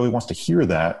 Nobody really wants to hear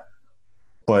that,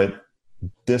 but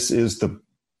this is the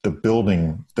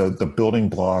building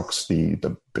blocks,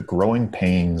 the growing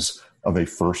pains of a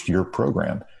first-year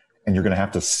program. And you're going to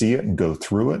have to see it and go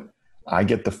through it. I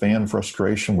get the fan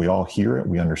frustration. We all hear it.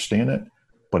 We understand it.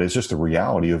 But it's just the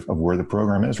reality of where the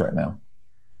program is right now.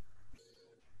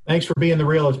 Thanks for being the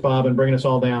realist, Bob, and bringing us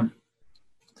all down.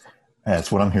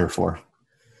 That's what I'm here for.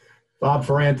 Bob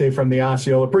Ferrante from the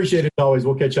Osceola. Appreciate it as always.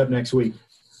 We'll catch up next week.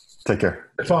 Take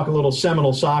care. We'll talk a little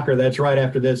Seminole soccer. That's right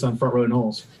after this on Front Row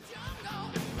Knowles.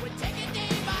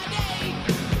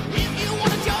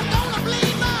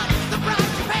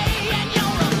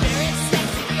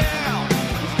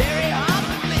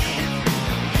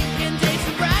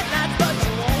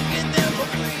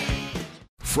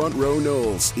 Front Row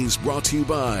Knowles is brought to you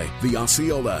by the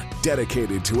Osceola,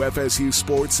 dedicated to FSU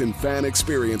sports and fan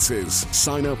experiences.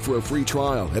 Sign up for a free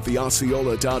trial at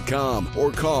theosceola.com or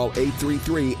call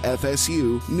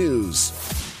 833-FSU-NEWS.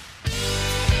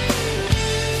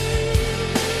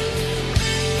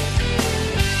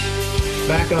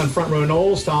 Back on Front Row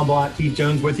Knowles, Tom Block, Keith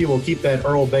Jones with you. We'll keep that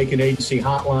Earl Bacon Agency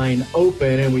hotline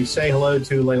open, and we say hello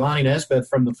to Leilani Nesbitt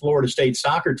from the Florida State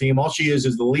soccer team. All she is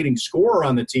the leading scorer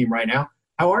on the team right now.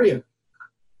 How are you?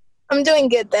 I'm doing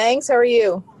good, thanks. How are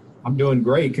you? I'm doing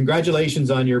great. Congratulations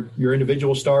on your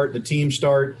individual start, the team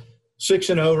start,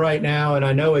 6-0 right now. And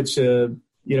I know it's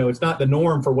it's not the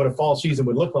norm for what a fall season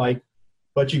would look like,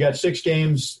 but you got 6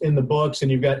 games in the books and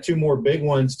you've got 2 more big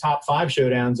ones, top 5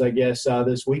 showdowns, I guess,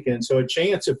 this weekend. So a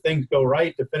chance if things go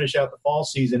right to finish out the fall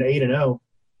season 8-0.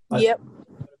 Yep.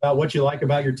 About what you like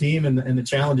about your team and the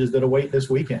challenges that await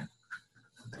this weekend.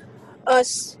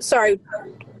 Sorry.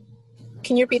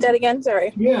 Can you repeat that again?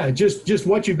 Sorry. Yeah, just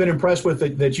what you've been impressed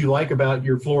with that you like about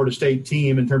your Florida State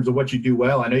team in terms of what you do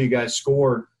well. I know you guys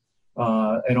score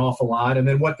an awful lot, and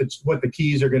then what the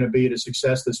keys are going to be to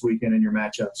success this weekend in your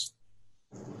matchups.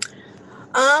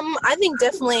 I think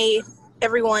definitely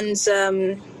everyone's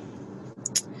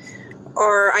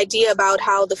our idea about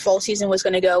how the fall season was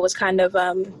going to go was kind of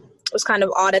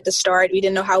odd at the start. We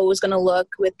didn't know how it was going to look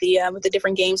with the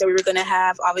different games that we were going to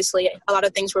have. Obviously, a lot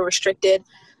of things were restricted.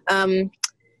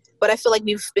 But I feel like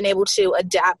we've been able to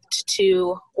adapt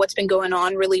to what's been going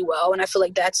on really well. And I feel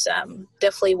like that's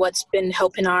definitely what's been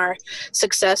helping our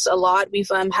success a lot. We've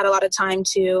had a lot of time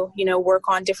to, work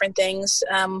on different things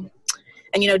and,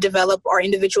 develop our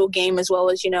individual game as well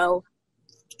as,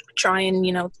 try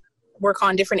and, work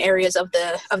on different areas of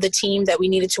the team that we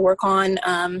needed to work on.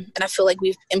 And I feel like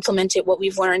we've implemented what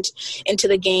we've learned into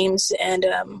the games, and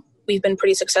we've been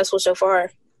pretty successful so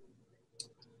far.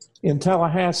 In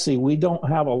Tallahassee, we don't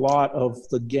have a lot of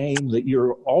the game that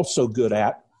you're also good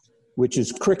at, which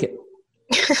is cricket.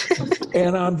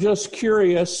 And I'm just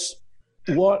curious,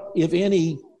 what, if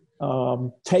any,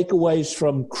 takeaways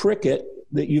from cricket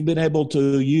that you've been able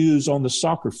to use on the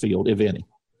soccer field, if any?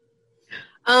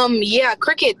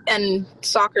 Cricket and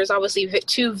soccer is obviously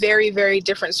 2 very, very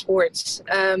different sports.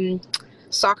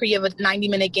 soccer, you have a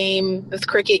 90-minute game. With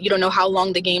cricket, you don't know how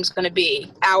long the game's going to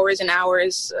be, hours and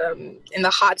hours in the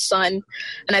hot sun.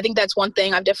 And I think that's one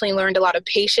thing I've definitely learned, a lot of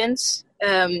patience.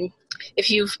 If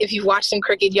you've watched some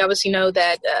cricket, you obviously know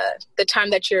that the time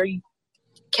that you're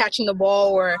catching the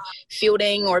ball or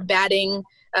fielding or batting,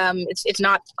 it's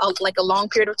not like a long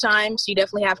period of time. So you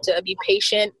definitely have to be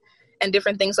patient and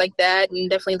different things like that. And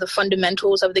definitely the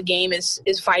fundamentals of the game is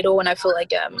vital. And I feel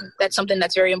like that's something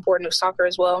that's very important with soccer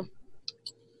as well.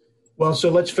 Well,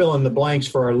 so let's fill in the blanks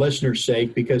for our listeners'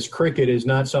 sake, because cricket is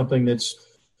not something that's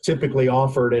typically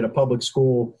offered at a public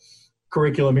school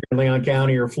curriculum here in Leon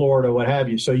County or Florida, what have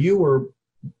you. So you were,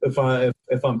 if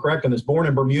I'm correct on this, born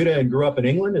in Bermuda and grew up in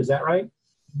England. Is that right?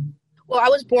 Well, I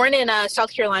was born in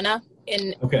South Carolina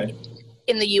in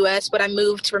the U.S., but I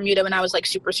moved to Bermuda when I was like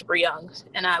super, super young.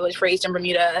 And I was raised in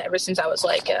Bermuda ever since I was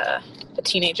like a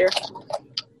teenager.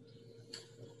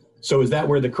 So is that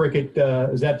where the cricket,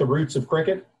 is that the roots of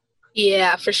cricket?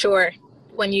 Yeah, for sure.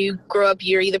 When you grow up,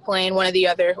 you're either playing one or the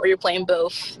other, or you're playing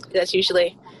both. That's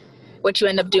usually what you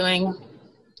end up doing.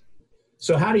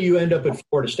 So how do you end up at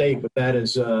Florida State with that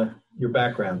as your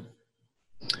background?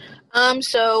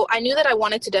 So I knew that I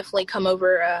wanted to definitely come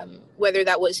over, whether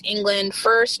that was England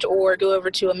first or go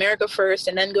over to America first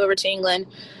and then go over to England.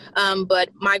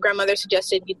 But my grandmother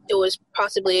suggested it was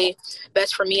possibly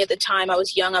best for me at the time. I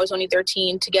was young. I was only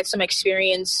 13, to get some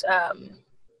experience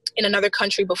in another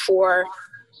country before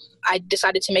I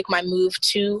decided to make my move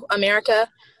to America.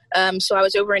 So I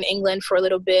was over in England for a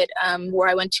little bit, where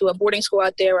I went to a boarding school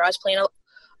out there where I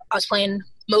was playing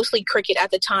mostly cricket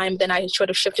at the time. Then I sort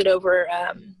of shifted over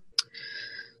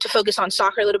to focus on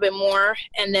soccer a little bit more.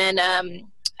 And then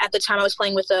at the time I was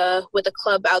playing with a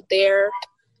club out there,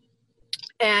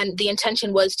 and the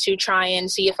intention was to try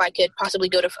and see if I could possibly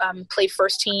go to play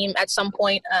first team at some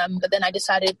point. But then I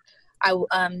decided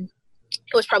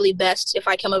it was probably best if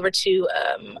I come over to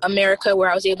America, where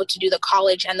I was able to do the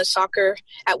college and the soccer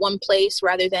at one place,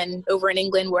 rather than over in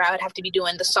England where I would have to be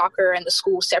doing the soccer and the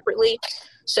school separately.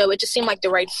 So it just seemed like the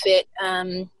right fit.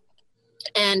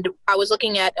 And I was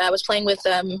playing with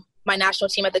my national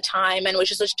team at the time, and was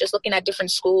just looking at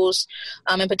different schools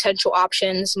and potential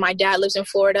options. My dad lives in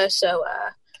Florida, so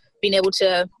being able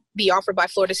to be offered by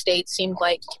Florida State seemed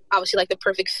obviously like the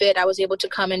perfect fit. I was able to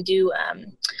come and do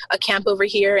a camp over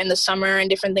here in the summer and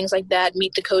different things like that,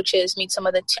 meet the coaches, meet some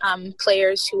of the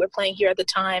players who were playing here at the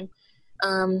time.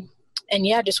 And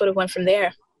yeah, just sort of went from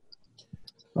there.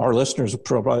 Our listeners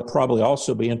will probably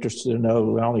also be interested to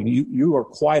know, you are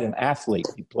quite an athlete.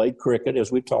 You played cricket, as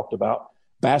we've talked about,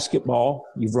 basketball,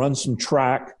 you've run some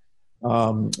track.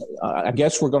 I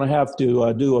guess we're going to have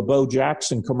to do a Bo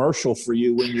Jackson commercial for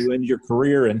you when you end your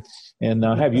career and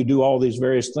have you do all these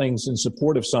various things in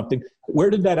support of something. Where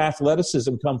did that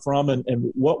athleticism come from, and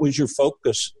what was your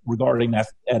focus regarding that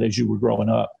as you were growing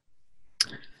up?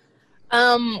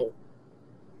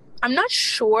 I'm not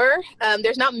sure.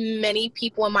 There's not many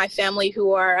people in my family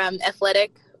who are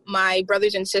athletic. My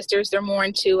brothers and sisters, they're more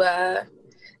into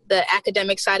the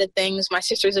academic side of things. My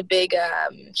sister's a big,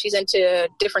 she's into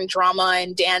different drama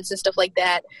and dance and stuff like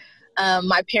that.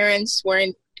 My parents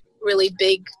weren't really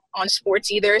big on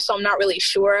sports either, so I'm not really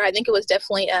sure. I think it was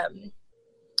definitely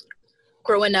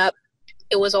growing up,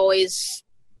 it was always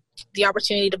the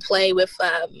opportunity to play with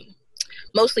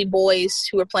mostly boys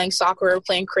who were playing soccer or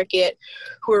playing cricket,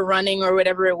 who were running or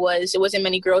whatever it was. It wasn't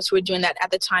many girls who were doing that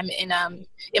at the time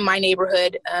in my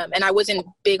neighborhood. And I wasn't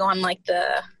big on like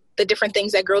the different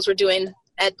things that girls were doing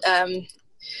at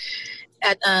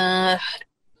a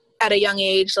young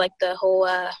age, like the whole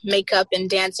makeup and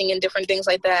dancing and different things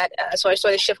like that. So I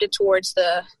sort of shifted towards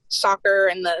the soccer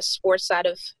and the sports side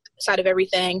of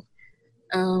everything.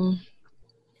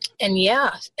 And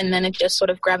yeah, and then it just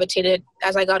sort of gravitated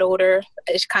as I got older.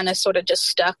 It kind of sort of just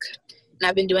stuck, and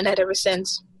I've been doing that ever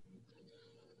since.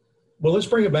 Well, let's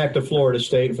bring it back to Florida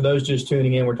State. For those just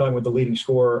tuning in, we're talking with the leading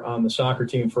scorer on the soccer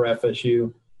team for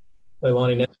FSU,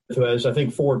 Leilani Nesmith, who has, I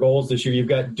think, 4 goals this year. You've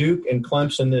got Duke and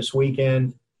Clemson this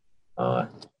weekend. So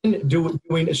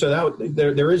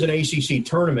there is an ACC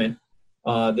tournament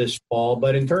this fall,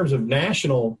 but in terms of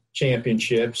national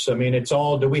championships, I mean, it's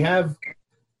all – do we have –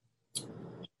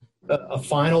 a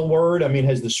final word? I mean,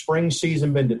 has the spring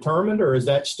season been determined, or is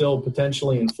that still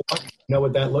potentially in flux? You know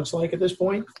what that looks like at this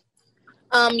point?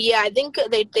 Yeah, I think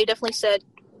they definitely said.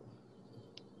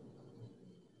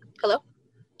 Hello?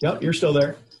 Yep, you're still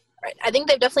there. Right. I think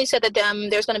they've definitely said that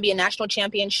there's going to be a national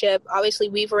championship. Obviously,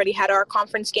 we've already had our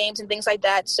conference games and things like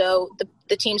that. So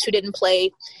the teams who didn't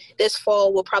play this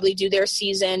fall will probably do their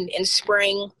season in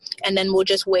spring, and then we'll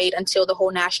just wait until the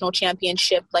whole national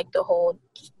championship, like the whole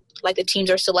like the teams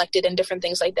are selected and different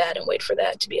things like that, and wait for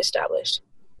that to be established.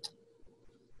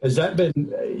 Has that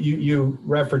been, you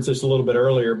referenced this a little bit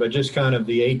earlier, but just kind of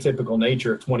the atypical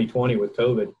nature of 2020 with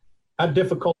COVID, how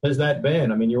difficult has that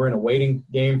been? I mean, you were in a waiting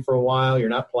game for a while. You're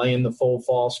not playing the full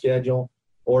fall schedule.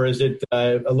 Or is it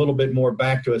a little bit more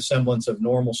back to a semblance of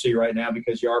normalcy right now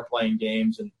because you are playing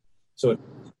games, and so it's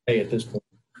okay at this point?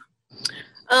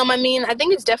 I mean, I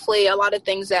think it's definitely a lot of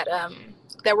things that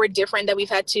were different that we've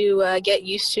had to get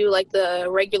used to, like the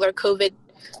regular COVID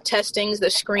testings,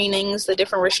 the screenings, the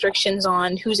different restrictions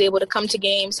on who's able to come to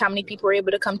games, how many people are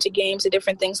able to come to games, the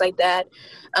different things like that.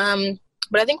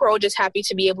 But I think we're all just happy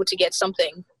to be able to get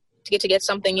something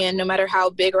in, no matter how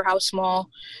big or how small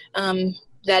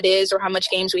that is, or how much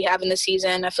games we have in the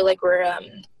season. I feel like we're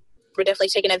definitely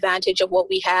taking advantage of what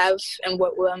we have and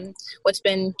what's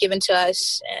been given to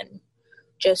us, and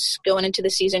just going into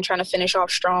the season trying to finish off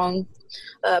strong,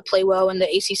 play well in the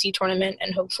ACC tournament,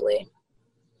 and hopefully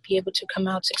be able to come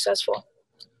out successful.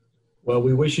 Well,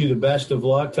 we wish you the best of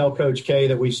luck. Tell Coach K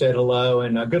that we said hello,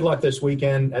 and good luck this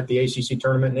weekend at the ACC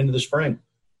tournament and into the spring.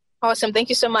 Awesome. Thank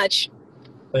you so much.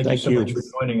 Thank you so much for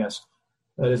joining us.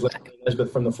 That is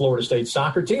Elizabeth from the Florida State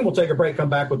soccer team. We'll take a break, come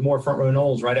back with more Front Row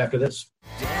Noles right after this.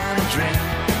 I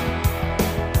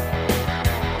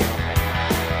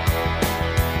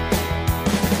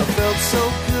felt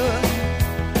so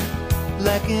good,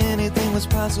 like anything was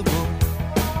possible.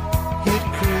 Hit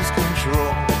cruise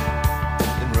control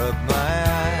and rub my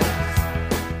eyes.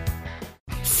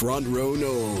 Front Row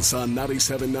Noles on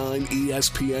 97.9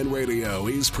 ESPN Radio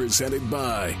is presented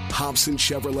by Hobson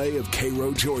Chevrolet of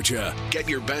Cairo, Georgia. Get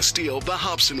your best deal the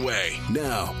Hobson way.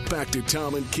 Now, back to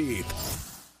Tom and Keith.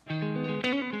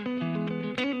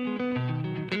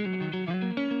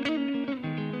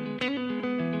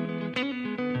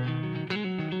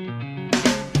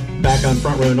 Back on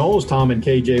Front Row Noles, Tom and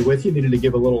KJ with you. Needed to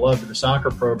give a little love to the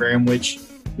soccer program, which,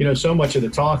 so much of the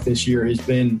talk this year has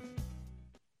been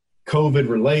COVID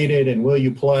related, and will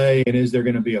you play, and is there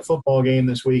going to be a football game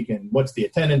this week, and what's the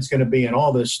attendance going to be, and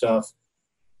all this stuff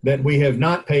that we have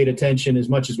not paid attention as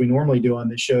much as we normally do on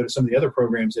this show to some of the other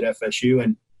programs at FSU.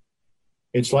 And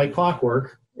it's like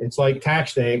clockwork. It's like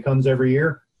tax day. It comes every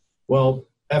year. Well,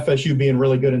 FSU being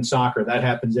really good in soccer, that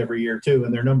happens every year too,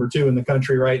 and they're number 2 in the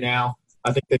country right now.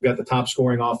 I think they've got the top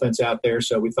scoring offense out there,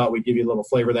 so we thought we'd give you a little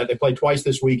flavor of that. They play twice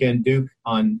this weekend, Duke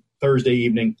on Thursday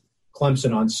evening,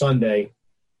 Clemson on Sunday,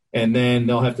 and then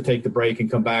they'll have to take the break and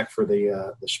come back for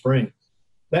the spring.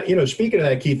 That, speaking of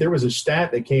that, Keith, there was a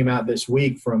stat that came out this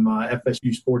week from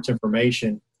FSU Sports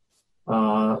Information.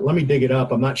 Let me dig it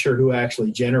up. I'm not sure who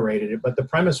actually generated it, but the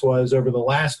premise was over the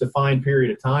last defined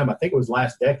period of time, I think it was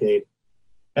last decade,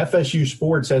 FSU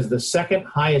Sports has the second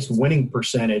highest winning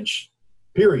percentage,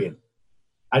 period.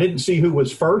 I didn't see who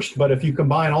was first, but if you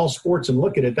combine all sports and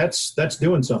look at it, that's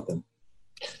doing something.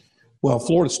 Well,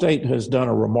 Florida State has done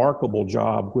a remarkable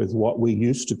job with what we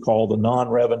used to call the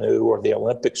non-revenue or the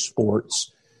Olympic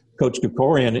sports. Coach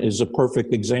Krikorian is a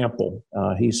perfect example.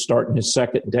 He's starting his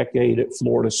second decade at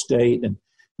Florida State and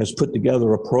has put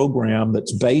together a program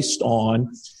that's based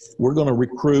on, we're going to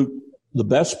recruit the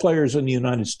best players in the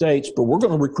United States, but we're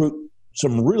going to recruit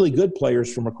some really good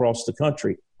players from across the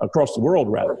country, across the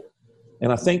world rather.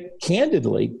 And I think,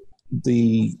 candidly,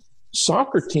 the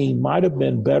soccer team might have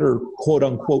been better, quote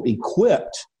unquote,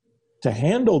 equipped to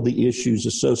handle the issues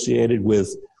associated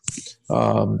with,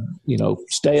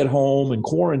 stay at home and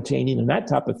quarantining and that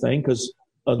type of thing, because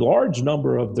a large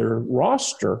number of their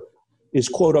roster is,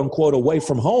 quote unquote, away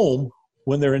from home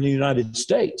when they're in the United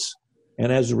States.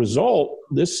 And as a result,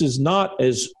 this is not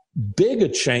as big a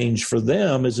change for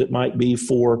them as it might be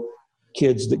for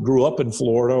kids that grew up in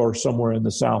Florida or somewhere in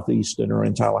the Southeast and are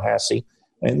in Tallahassee.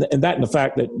 And the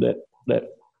fact that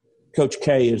Coach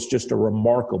K is just a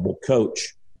remarkable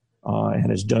coach and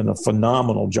has done a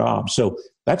phenomenal job. So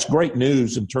that's great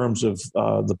news in terms of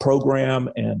the program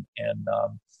and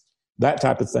that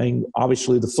type of thing.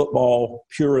 Obviously, the football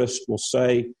purist will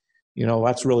say,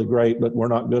 that's really great, but we're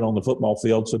not good on the football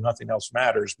field, so nothing else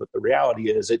matters. But the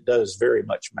reality is it does very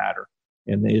much matter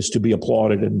and is to be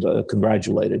applauded and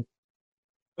congratulated.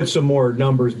 Put some more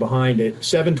numbers behind it.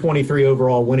 723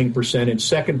 overall winning percentage,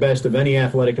 second best of any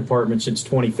athletic department since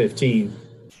 2015.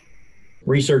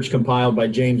 Research compiled by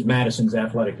James Madison's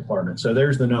athletic department. So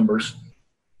there's the numbers.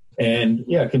 And,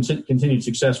 continued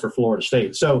success for Florida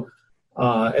State. So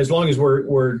as long as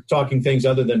we're talking things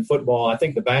other than football, I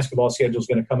think the basketball schedule is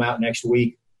going to come out next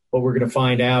week. What we're going to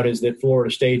find out is that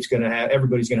Florida State's going to have –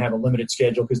 everybody's going to have a limited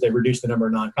schedule because they reduced the number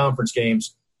of non-conference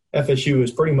games. FSU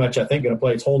is pretty much, I think, going to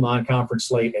play its whole non-conference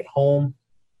slate at home.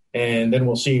 and then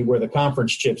we'll see where the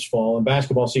conference chips fall. And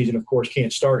basketball season, of course,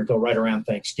 can't start until right around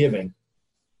Thanksgiving.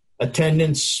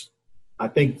 Attendance, I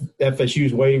think FSU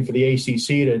is waiting for the ACC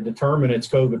to determine its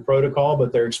COVID protocol,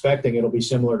 but they're expecting it'll be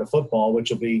similar to football, which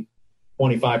will be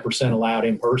 25% allowed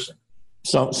in person.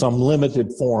 Some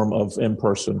limited form of in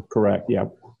person, correct? Yeah.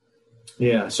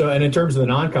 Yeah. So, and in terms of the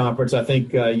non-conference, I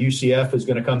think UCF is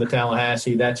going to come to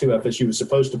Tallahassee. That's who FSU was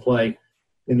supposed to play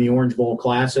in the Orange Bowl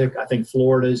Classic. I think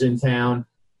Florida is in town.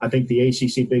 I think the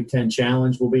ACC Big Ten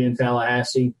Challenge will be in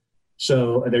Tallahassee.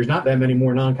 So there's not that many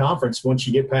more non-conference once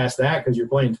you get past that, because you're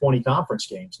playing 20 conference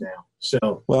games now.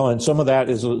 So well, and some of that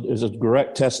is a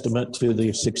direct testament to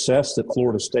the success that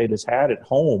Florida State has had at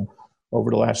home over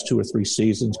the last 2 or 3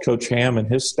 seasons. Coach Ham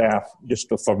and his staff,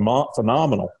 just a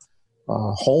phenomenal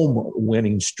home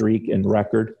winning streak and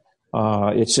record.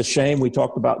 It's a shame, we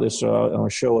talked about this on a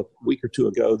show a week or two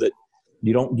ago, that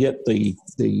you don't get the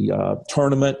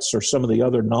tournaments or some of the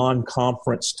other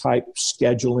non-conference type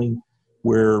scheduling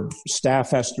where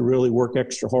staff has to really work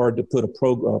extra hard to put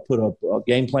a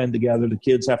game plan together. The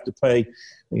kids have to pay,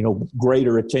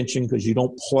 greater attention because you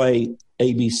don't play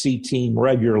ABC team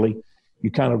regularly. You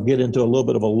kind of get into a little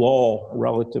bit of a lull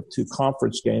relative to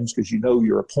conference games because you know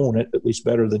your opponent at least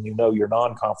better than you know your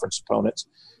non-conference opponents.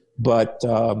 But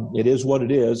it is what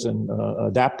it is, and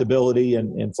adaptability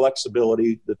and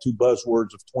flexibility, the two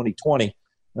buzzwords of 2020,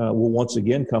 will once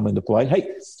again come into play. Hey,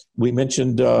 we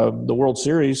mentioned the World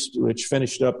Series, which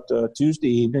finished up Tuesday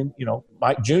evening.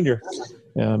 Mike Jr.,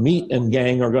 Meat and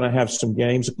gang are going to have some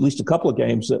games, at least a couple of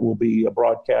games that will be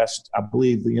broadcast, I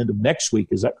believe, the end of next week.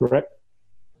 Is that correct?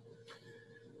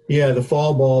 Yeah, the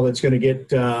fall ball that's going to get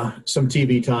some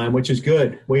TV time, which is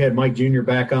good. We had Mike Jr.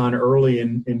 back on early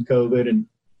in COVID, and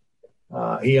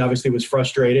he obviously was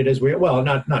frustrated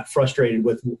not frustrated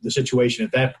with the situation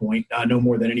at that point, no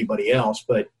more than anybody else,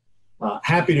 but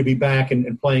happy to be back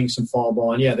and playing some fall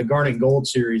ball. And, yeah, the Garnet Gold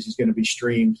Series is going to be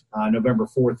streamed November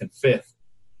 4th and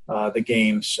 5th, the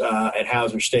games at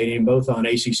Hauser Stadium, both on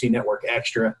ACC Network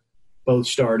Extra. Both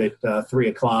start at 3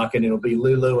 o'clock, and it'll be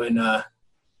Lulu and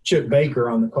Chip Baker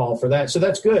on the call for that. So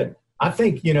that's good. I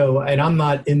think, and I'm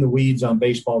not in the weeds on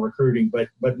baseball recruiting, but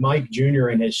Mike Jr.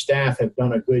 and his staff have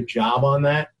done a good job on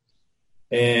that.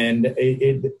 And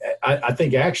I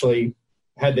think actually,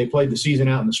 had they played the season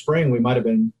out in the spring, we might have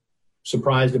been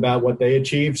surprised about what they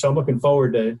achieved. So I'm looking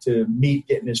forward to Meat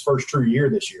getting his first true year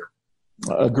this year.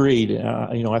 Agreed.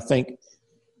 I think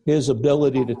his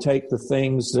ability to take the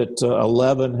things that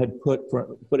 11 had put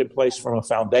in place from a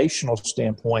foundational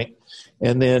standpoint.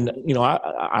 And then,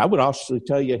 I would also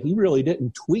tell you, he really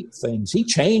didn't tweak things. He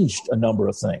changed a number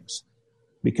of things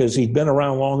because he'd been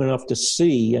around long enough to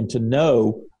see and to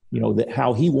know, that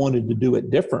how he wanted to do it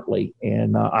differently.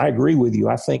 And I agree with you.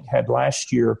 I think had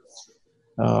last year,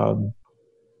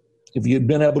 if you'd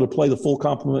been able to play the full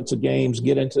complements of games,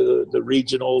 get into the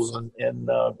regionals and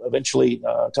eventually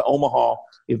to Omaha,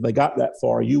 if they got that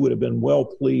far, you would have been well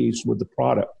pleased with the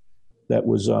product that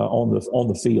was on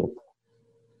the field.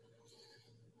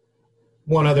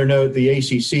 One other note, the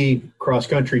ACC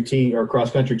cross-country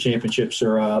championships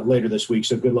are later this week,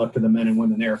 so good luck to the men and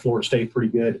women there. Florida State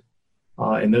pretty good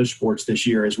in those sports this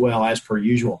year as well, as per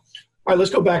usual. All right,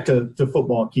 let's go back to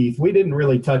football, Keith. We didn't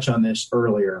really touch on this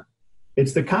earlier.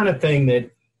 It's the kind of thing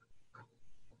that,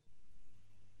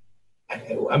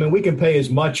 we can pay as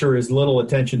much or as little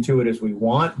attention to it as we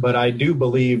want, but I do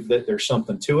believe that there's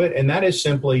something to it, and that is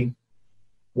simply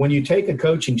when you take a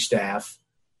coaching staff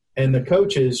and the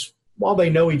coaches, while they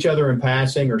know each other in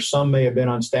passing or some may have been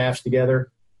on staffs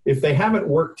together, if they haven't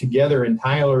worked together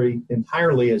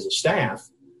entirely as a staff,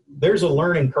 there's a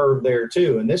learning curve there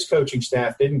too, and this coaching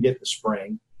staff didn't get the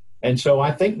spring. And so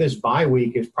I think this bye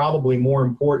week is probably more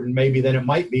important maybe than it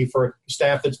might be for a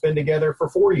staff that's been together for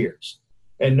 4 years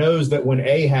and knows that when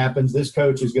A happens, this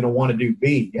coach is going to want to do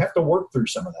B. You have to work through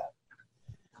some of that.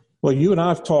 Well, you and I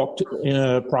have talked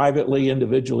privately,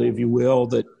 individually, if you will,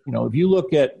 that, if you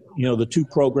look at, the two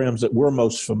programs that we're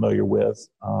most familiar with,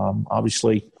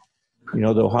 obviously,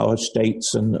 the Ohio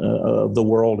States and the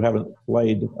world haven't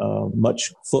played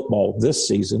much football this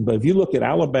season. But if you look at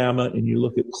Alabama and you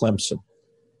look at Clemson,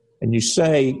 and you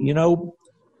say,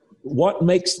 what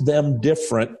makes them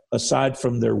different aside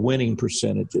from their winning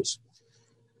percentages?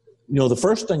 The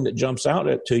first thing that jumps out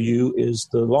to you is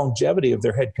the longevity of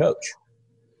their head coach.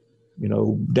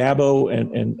 Dabo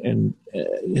and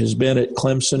has been at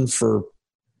Clemson for,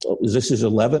 is this his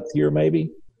 11th year maybe?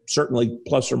 Certainly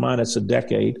plus or minus a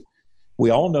decade.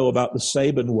 We all know about the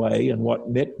Saban way and what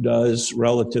Nick does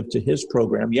relative to his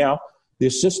program. Yeah, the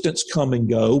assistants come and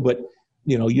go, but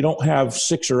You don't have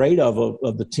 6 or 8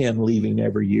 of the 10 leaving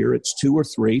every year. It's 2 or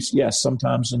 3. Yes,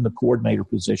 sometimes in the coordinator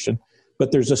position,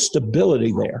 but there's a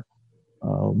stability there.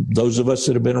 Those of us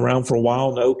that have been around for a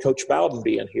while know Coach Bowden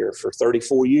being here for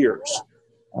 34 years.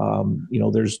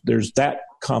 There's that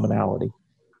commonality.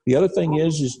 The other thing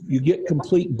is you get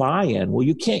complete buy-in. Well,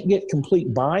 you can't get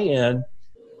complete buy-in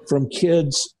from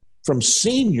kids, from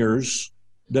seniors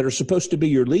that are supposed to be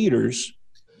your leaders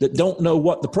that don't know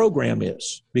what the program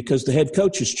is because the head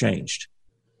coach has changed.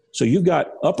 So you've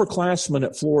got upperclassmen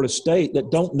at Florida State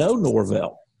that don't know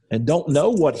Norvell and don't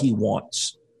know what he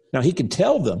wants. Now, he can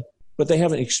tell them, but they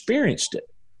haven't experienced it.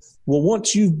 Well,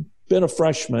 once you've been a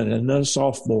freshman and then a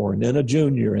sophomore and then a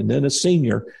junior and then a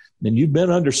senior, and you've been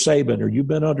under Saban or you've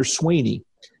been under Sweeney,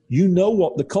 you know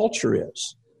what the culture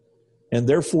is. And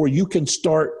therefore, you can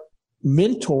start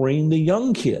mentoring the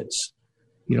young kids.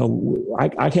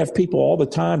 I have people all the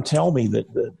time tell me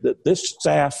that this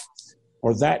staff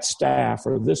or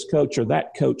this coach or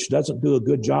that coach doesn't do a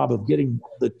good job of getting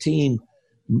the team,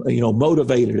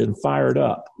 motivated and fired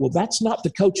up. Well, that's not the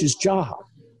coach's job.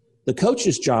 The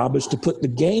coach's job is to put the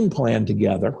game plan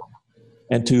together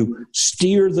and to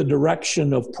steer the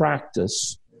direction of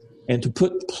practice and to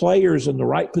put players in the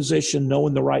right position,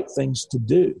 knowing the right things to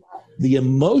do. The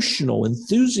emotional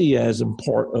enthusiasm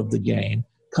part of the game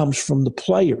comes from the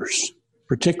players,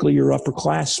 particularly your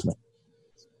upperclassmen.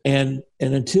 And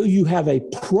until you have a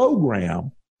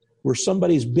program where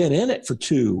somebody's been in it for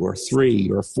 2 or 3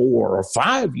 or 4 or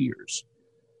 5 years,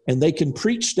 and they can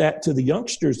preach that to the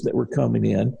youngsters that were coming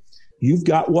in, you've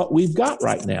got what we've got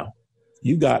right now.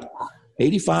 You've got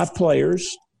 85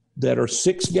 players that are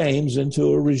 6 games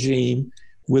into a regime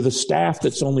with a staff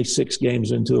that's only 6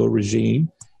 games into a regime,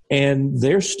 and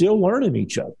they're still learning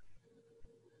each other.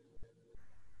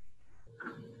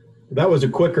 That was a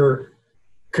quicker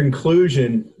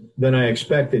conclusion than I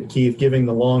expected, Keith, giving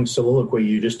the long soliloquy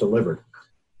you just delivered.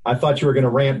 I thought you were going to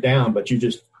ramp down, but you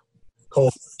just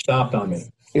cold stopped on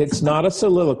me. It's not a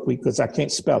soliloquy because I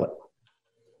can't spell it.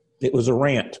 It was a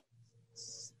rant.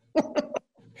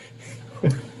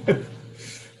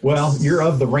 Well, you're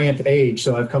of the rant age,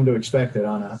 so I've come to expect it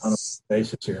on a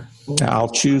basis here. I'll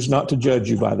choose not to judge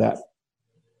you by that.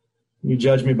 You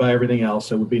judge me by everything else,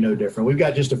 so it would be no different. We've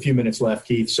got just a few minutes left,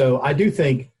 Keith. So I do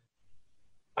think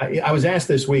I was asked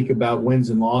this week about wins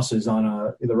and losses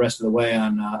on the rest of the way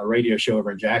on a radio show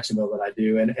over in Jacksonville that I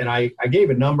do. And I gave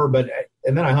a number,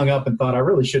 and then I hung up and thought I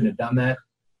really shouldn't have done that.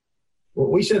 Well,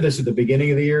 we said this at the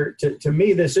beginning of the year. To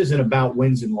me, this isn't about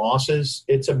wins and losses.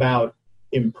 It's about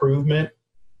improvement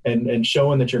and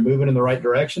showing that you're moving in the right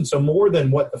direction. So more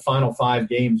than what the final 5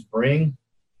 games bring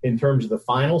in terms of the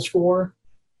final score,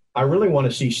 I really want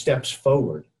to see steps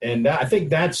forward. And I think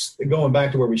that's going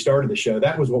back to where we started the show.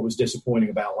 That was what was disappointing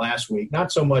about last week.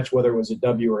 Not so much whether it was a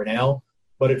W or an L,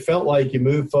 but it felt like you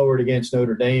moved forward against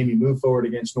Notre Dame. You moved forward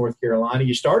against North Carolina.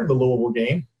 You started the Louisville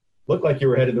game. Looked like you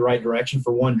were headed the right direction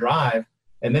for one drive,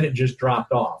 and then it just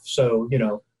dropped off. So,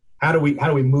 how do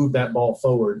we move that ball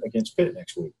forward against Pitt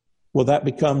next week? Well, that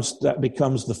becomes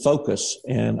the focus.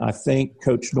 And I think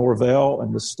Coach Norvell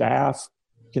and the staff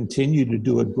continue to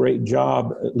do a great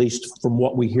job, at least from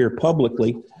what we hear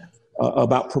publicly,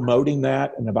 about promoting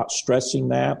that and about stressing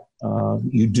that.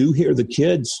 You do hear the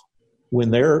kids when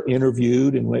they're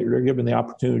interviewed and they're given the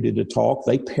opportunity to talk,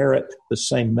 they parrot the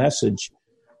same message.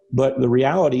 But the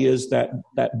reality is that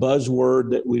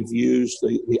buzzword that we've used,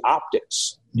 the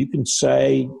optics, you can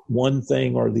say one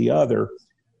thing or the other.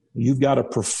 You've got to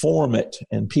perform it,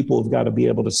 and people have got to be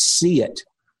able to see it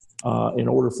in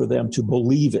order for them to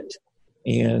believe it.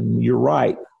 And you're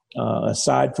right.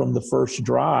 Aside from the first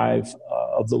drive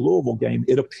of the Louisville game,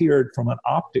 it appeared from an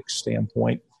optics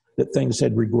standpoint that things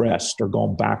had regressed or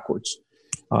gone backwards.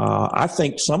 I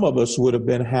think some of us would have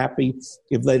been happy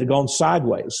if they'd have gone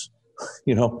sideways,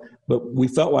 but we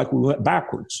felt like we went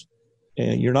backwards.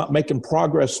 And you're not making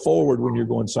progress forward when you're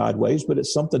going sideways, but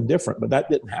it's something different. But that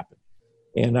didn't happen.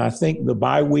 And I think the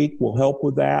bye week will help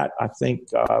with that. I think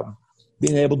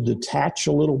being able to detach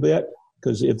a little bit,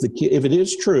 because if it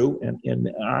is true, and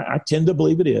I tend to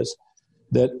believe it is,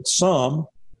 that some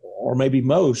or maybe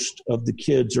most of the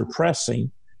kids are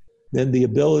pressing, then the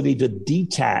ability to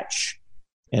detach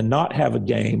and not have a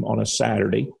game on a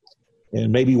Saturday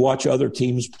and maybe watch other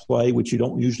teams play, which you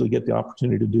don't usually get the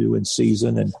opportunity to do in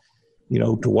season, and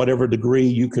to whatever degree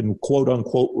you can quote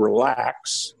unquote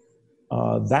relax,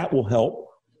 that will help,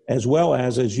 as well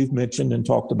as you've mentioned and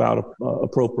talked about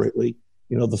appropriately,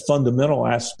 the fundamental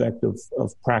aspect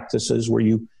of practices where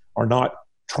you are not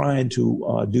trying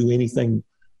to do anything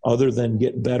other than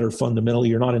get better fundamentally.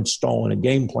 You're not installing a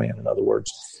game plan, in other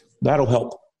words. That'll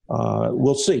help.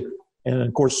 We'll see. And,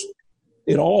 of course,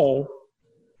 it all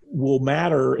will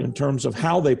matter in terms of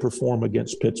how they perform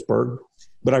against Pittsburgh.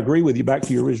 But I agree with you, back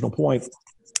to your original point.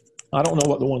 I don't know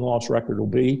what the win-loss record will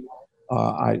be.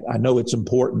 I know it's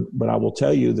important, but I will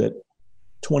tell you that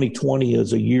 2020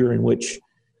 is a year in which,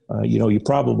 you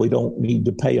probably don't need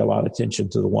to pay a lot of attention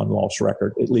to the one-loss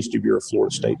record, at least if you're a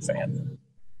Florida State fan.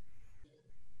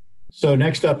 So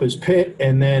next up is Pitt,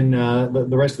 and then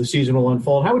the rest of the season will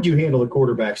unfold. How would you handle the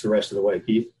quarterbacks the rest of the way,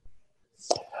 Keith?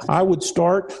 I would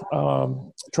start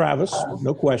Travis,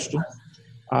 no question.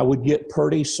 I would get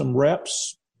Purdy some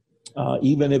reps,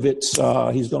 even if it's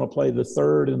he's going to play the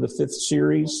third and the fifth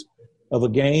series of a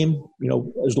game,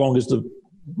 as long as the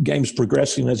game's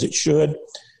progressing as it should.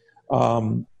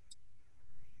 And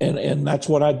that's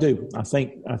what I do. I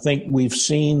think we've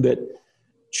seen that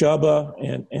Chubba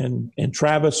and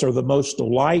Travis are the most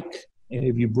alike. And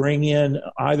if you bring in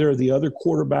either of the other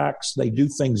quarterbacks, they do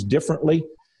things differently,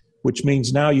 which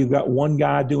means now you've got one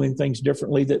guy doing things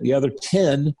differently that the other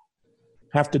 10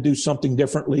 have to do something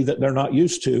differently that they're not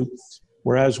used to.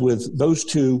 Whereas with those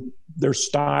two, their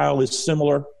style is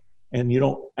similar, and you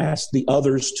don't ask the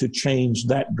others to change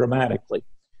that dramatically.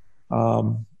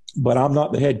 But I'm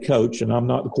not the head coach, and I'm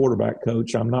not the quarterback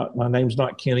coach. My name's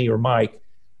not Kenny or Mike.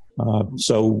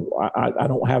 So I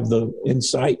don't have the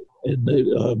insight and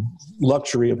the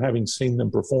luxury of having seen them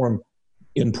perform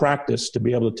in practice to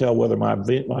be able to tell whether my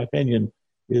opinion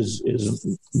is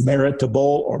meritable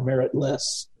or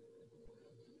meritless.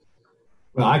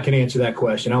 Well, I can answer that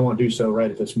question. I won't do so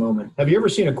right at this moment. Have you ever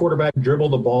seen a quarterback dribble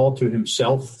the ball to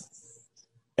himself?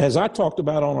 As I talked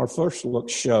about on our first look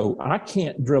show, I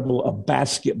can't dribble a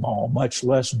basketball, much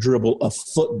less dribble a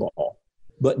football.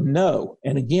 But no,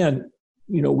 and again,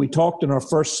 we talked in our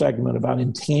first segment about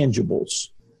intangibles.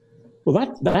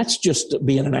 Well, that's just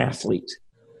being an athlete.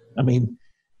 I mean,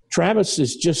 Travis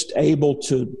is just able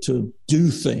to do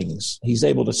things. He's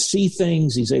able to see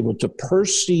things. He's able to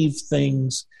perceive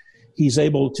things. He's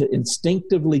able to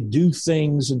instinctively do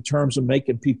things in terms of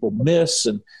making people miss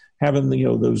and having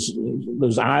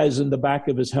those eyes in the back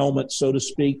of his helmet, so to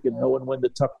speak, and knowing when to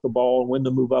tuck the ball and when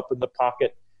to move up in the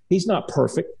pocket. He's not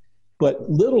perfect, but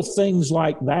little things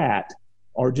like that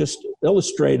are just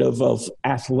illustrative of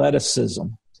athleticism.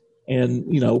 And,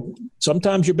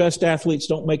 sometimes your best athletes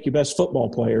don't make your best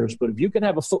football players, but if you can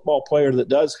have a football player that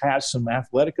does have some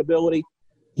athletic ability,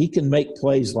 he can make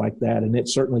plays like that, and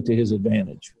it's certainly to his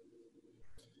advantage.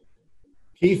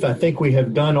 Keith, I think we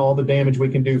have done all the damage we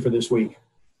can do for this week.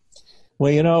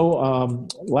 Well,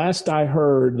 last I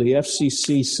heard, the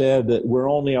FCC said that we're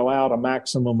only allowed a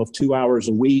maximum of 2 hours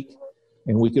a week,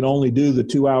 and we can only do the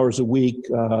 2 hours a week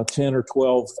 10 or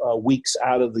 12 weeks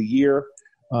out of the year.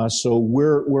 So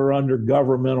we're under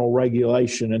governmental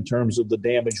regulation in terms of the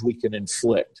damage we can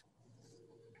inflict.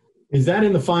 Is that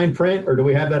in the fine print, or do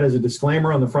we have that as a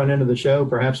disclaimer on the front end of the show?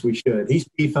 Perhaps we should. He's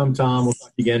Keith, I'm Tom. We'll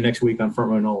talk again next week on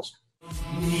Front Row Noles.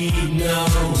 Need no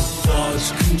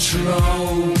thought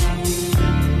control.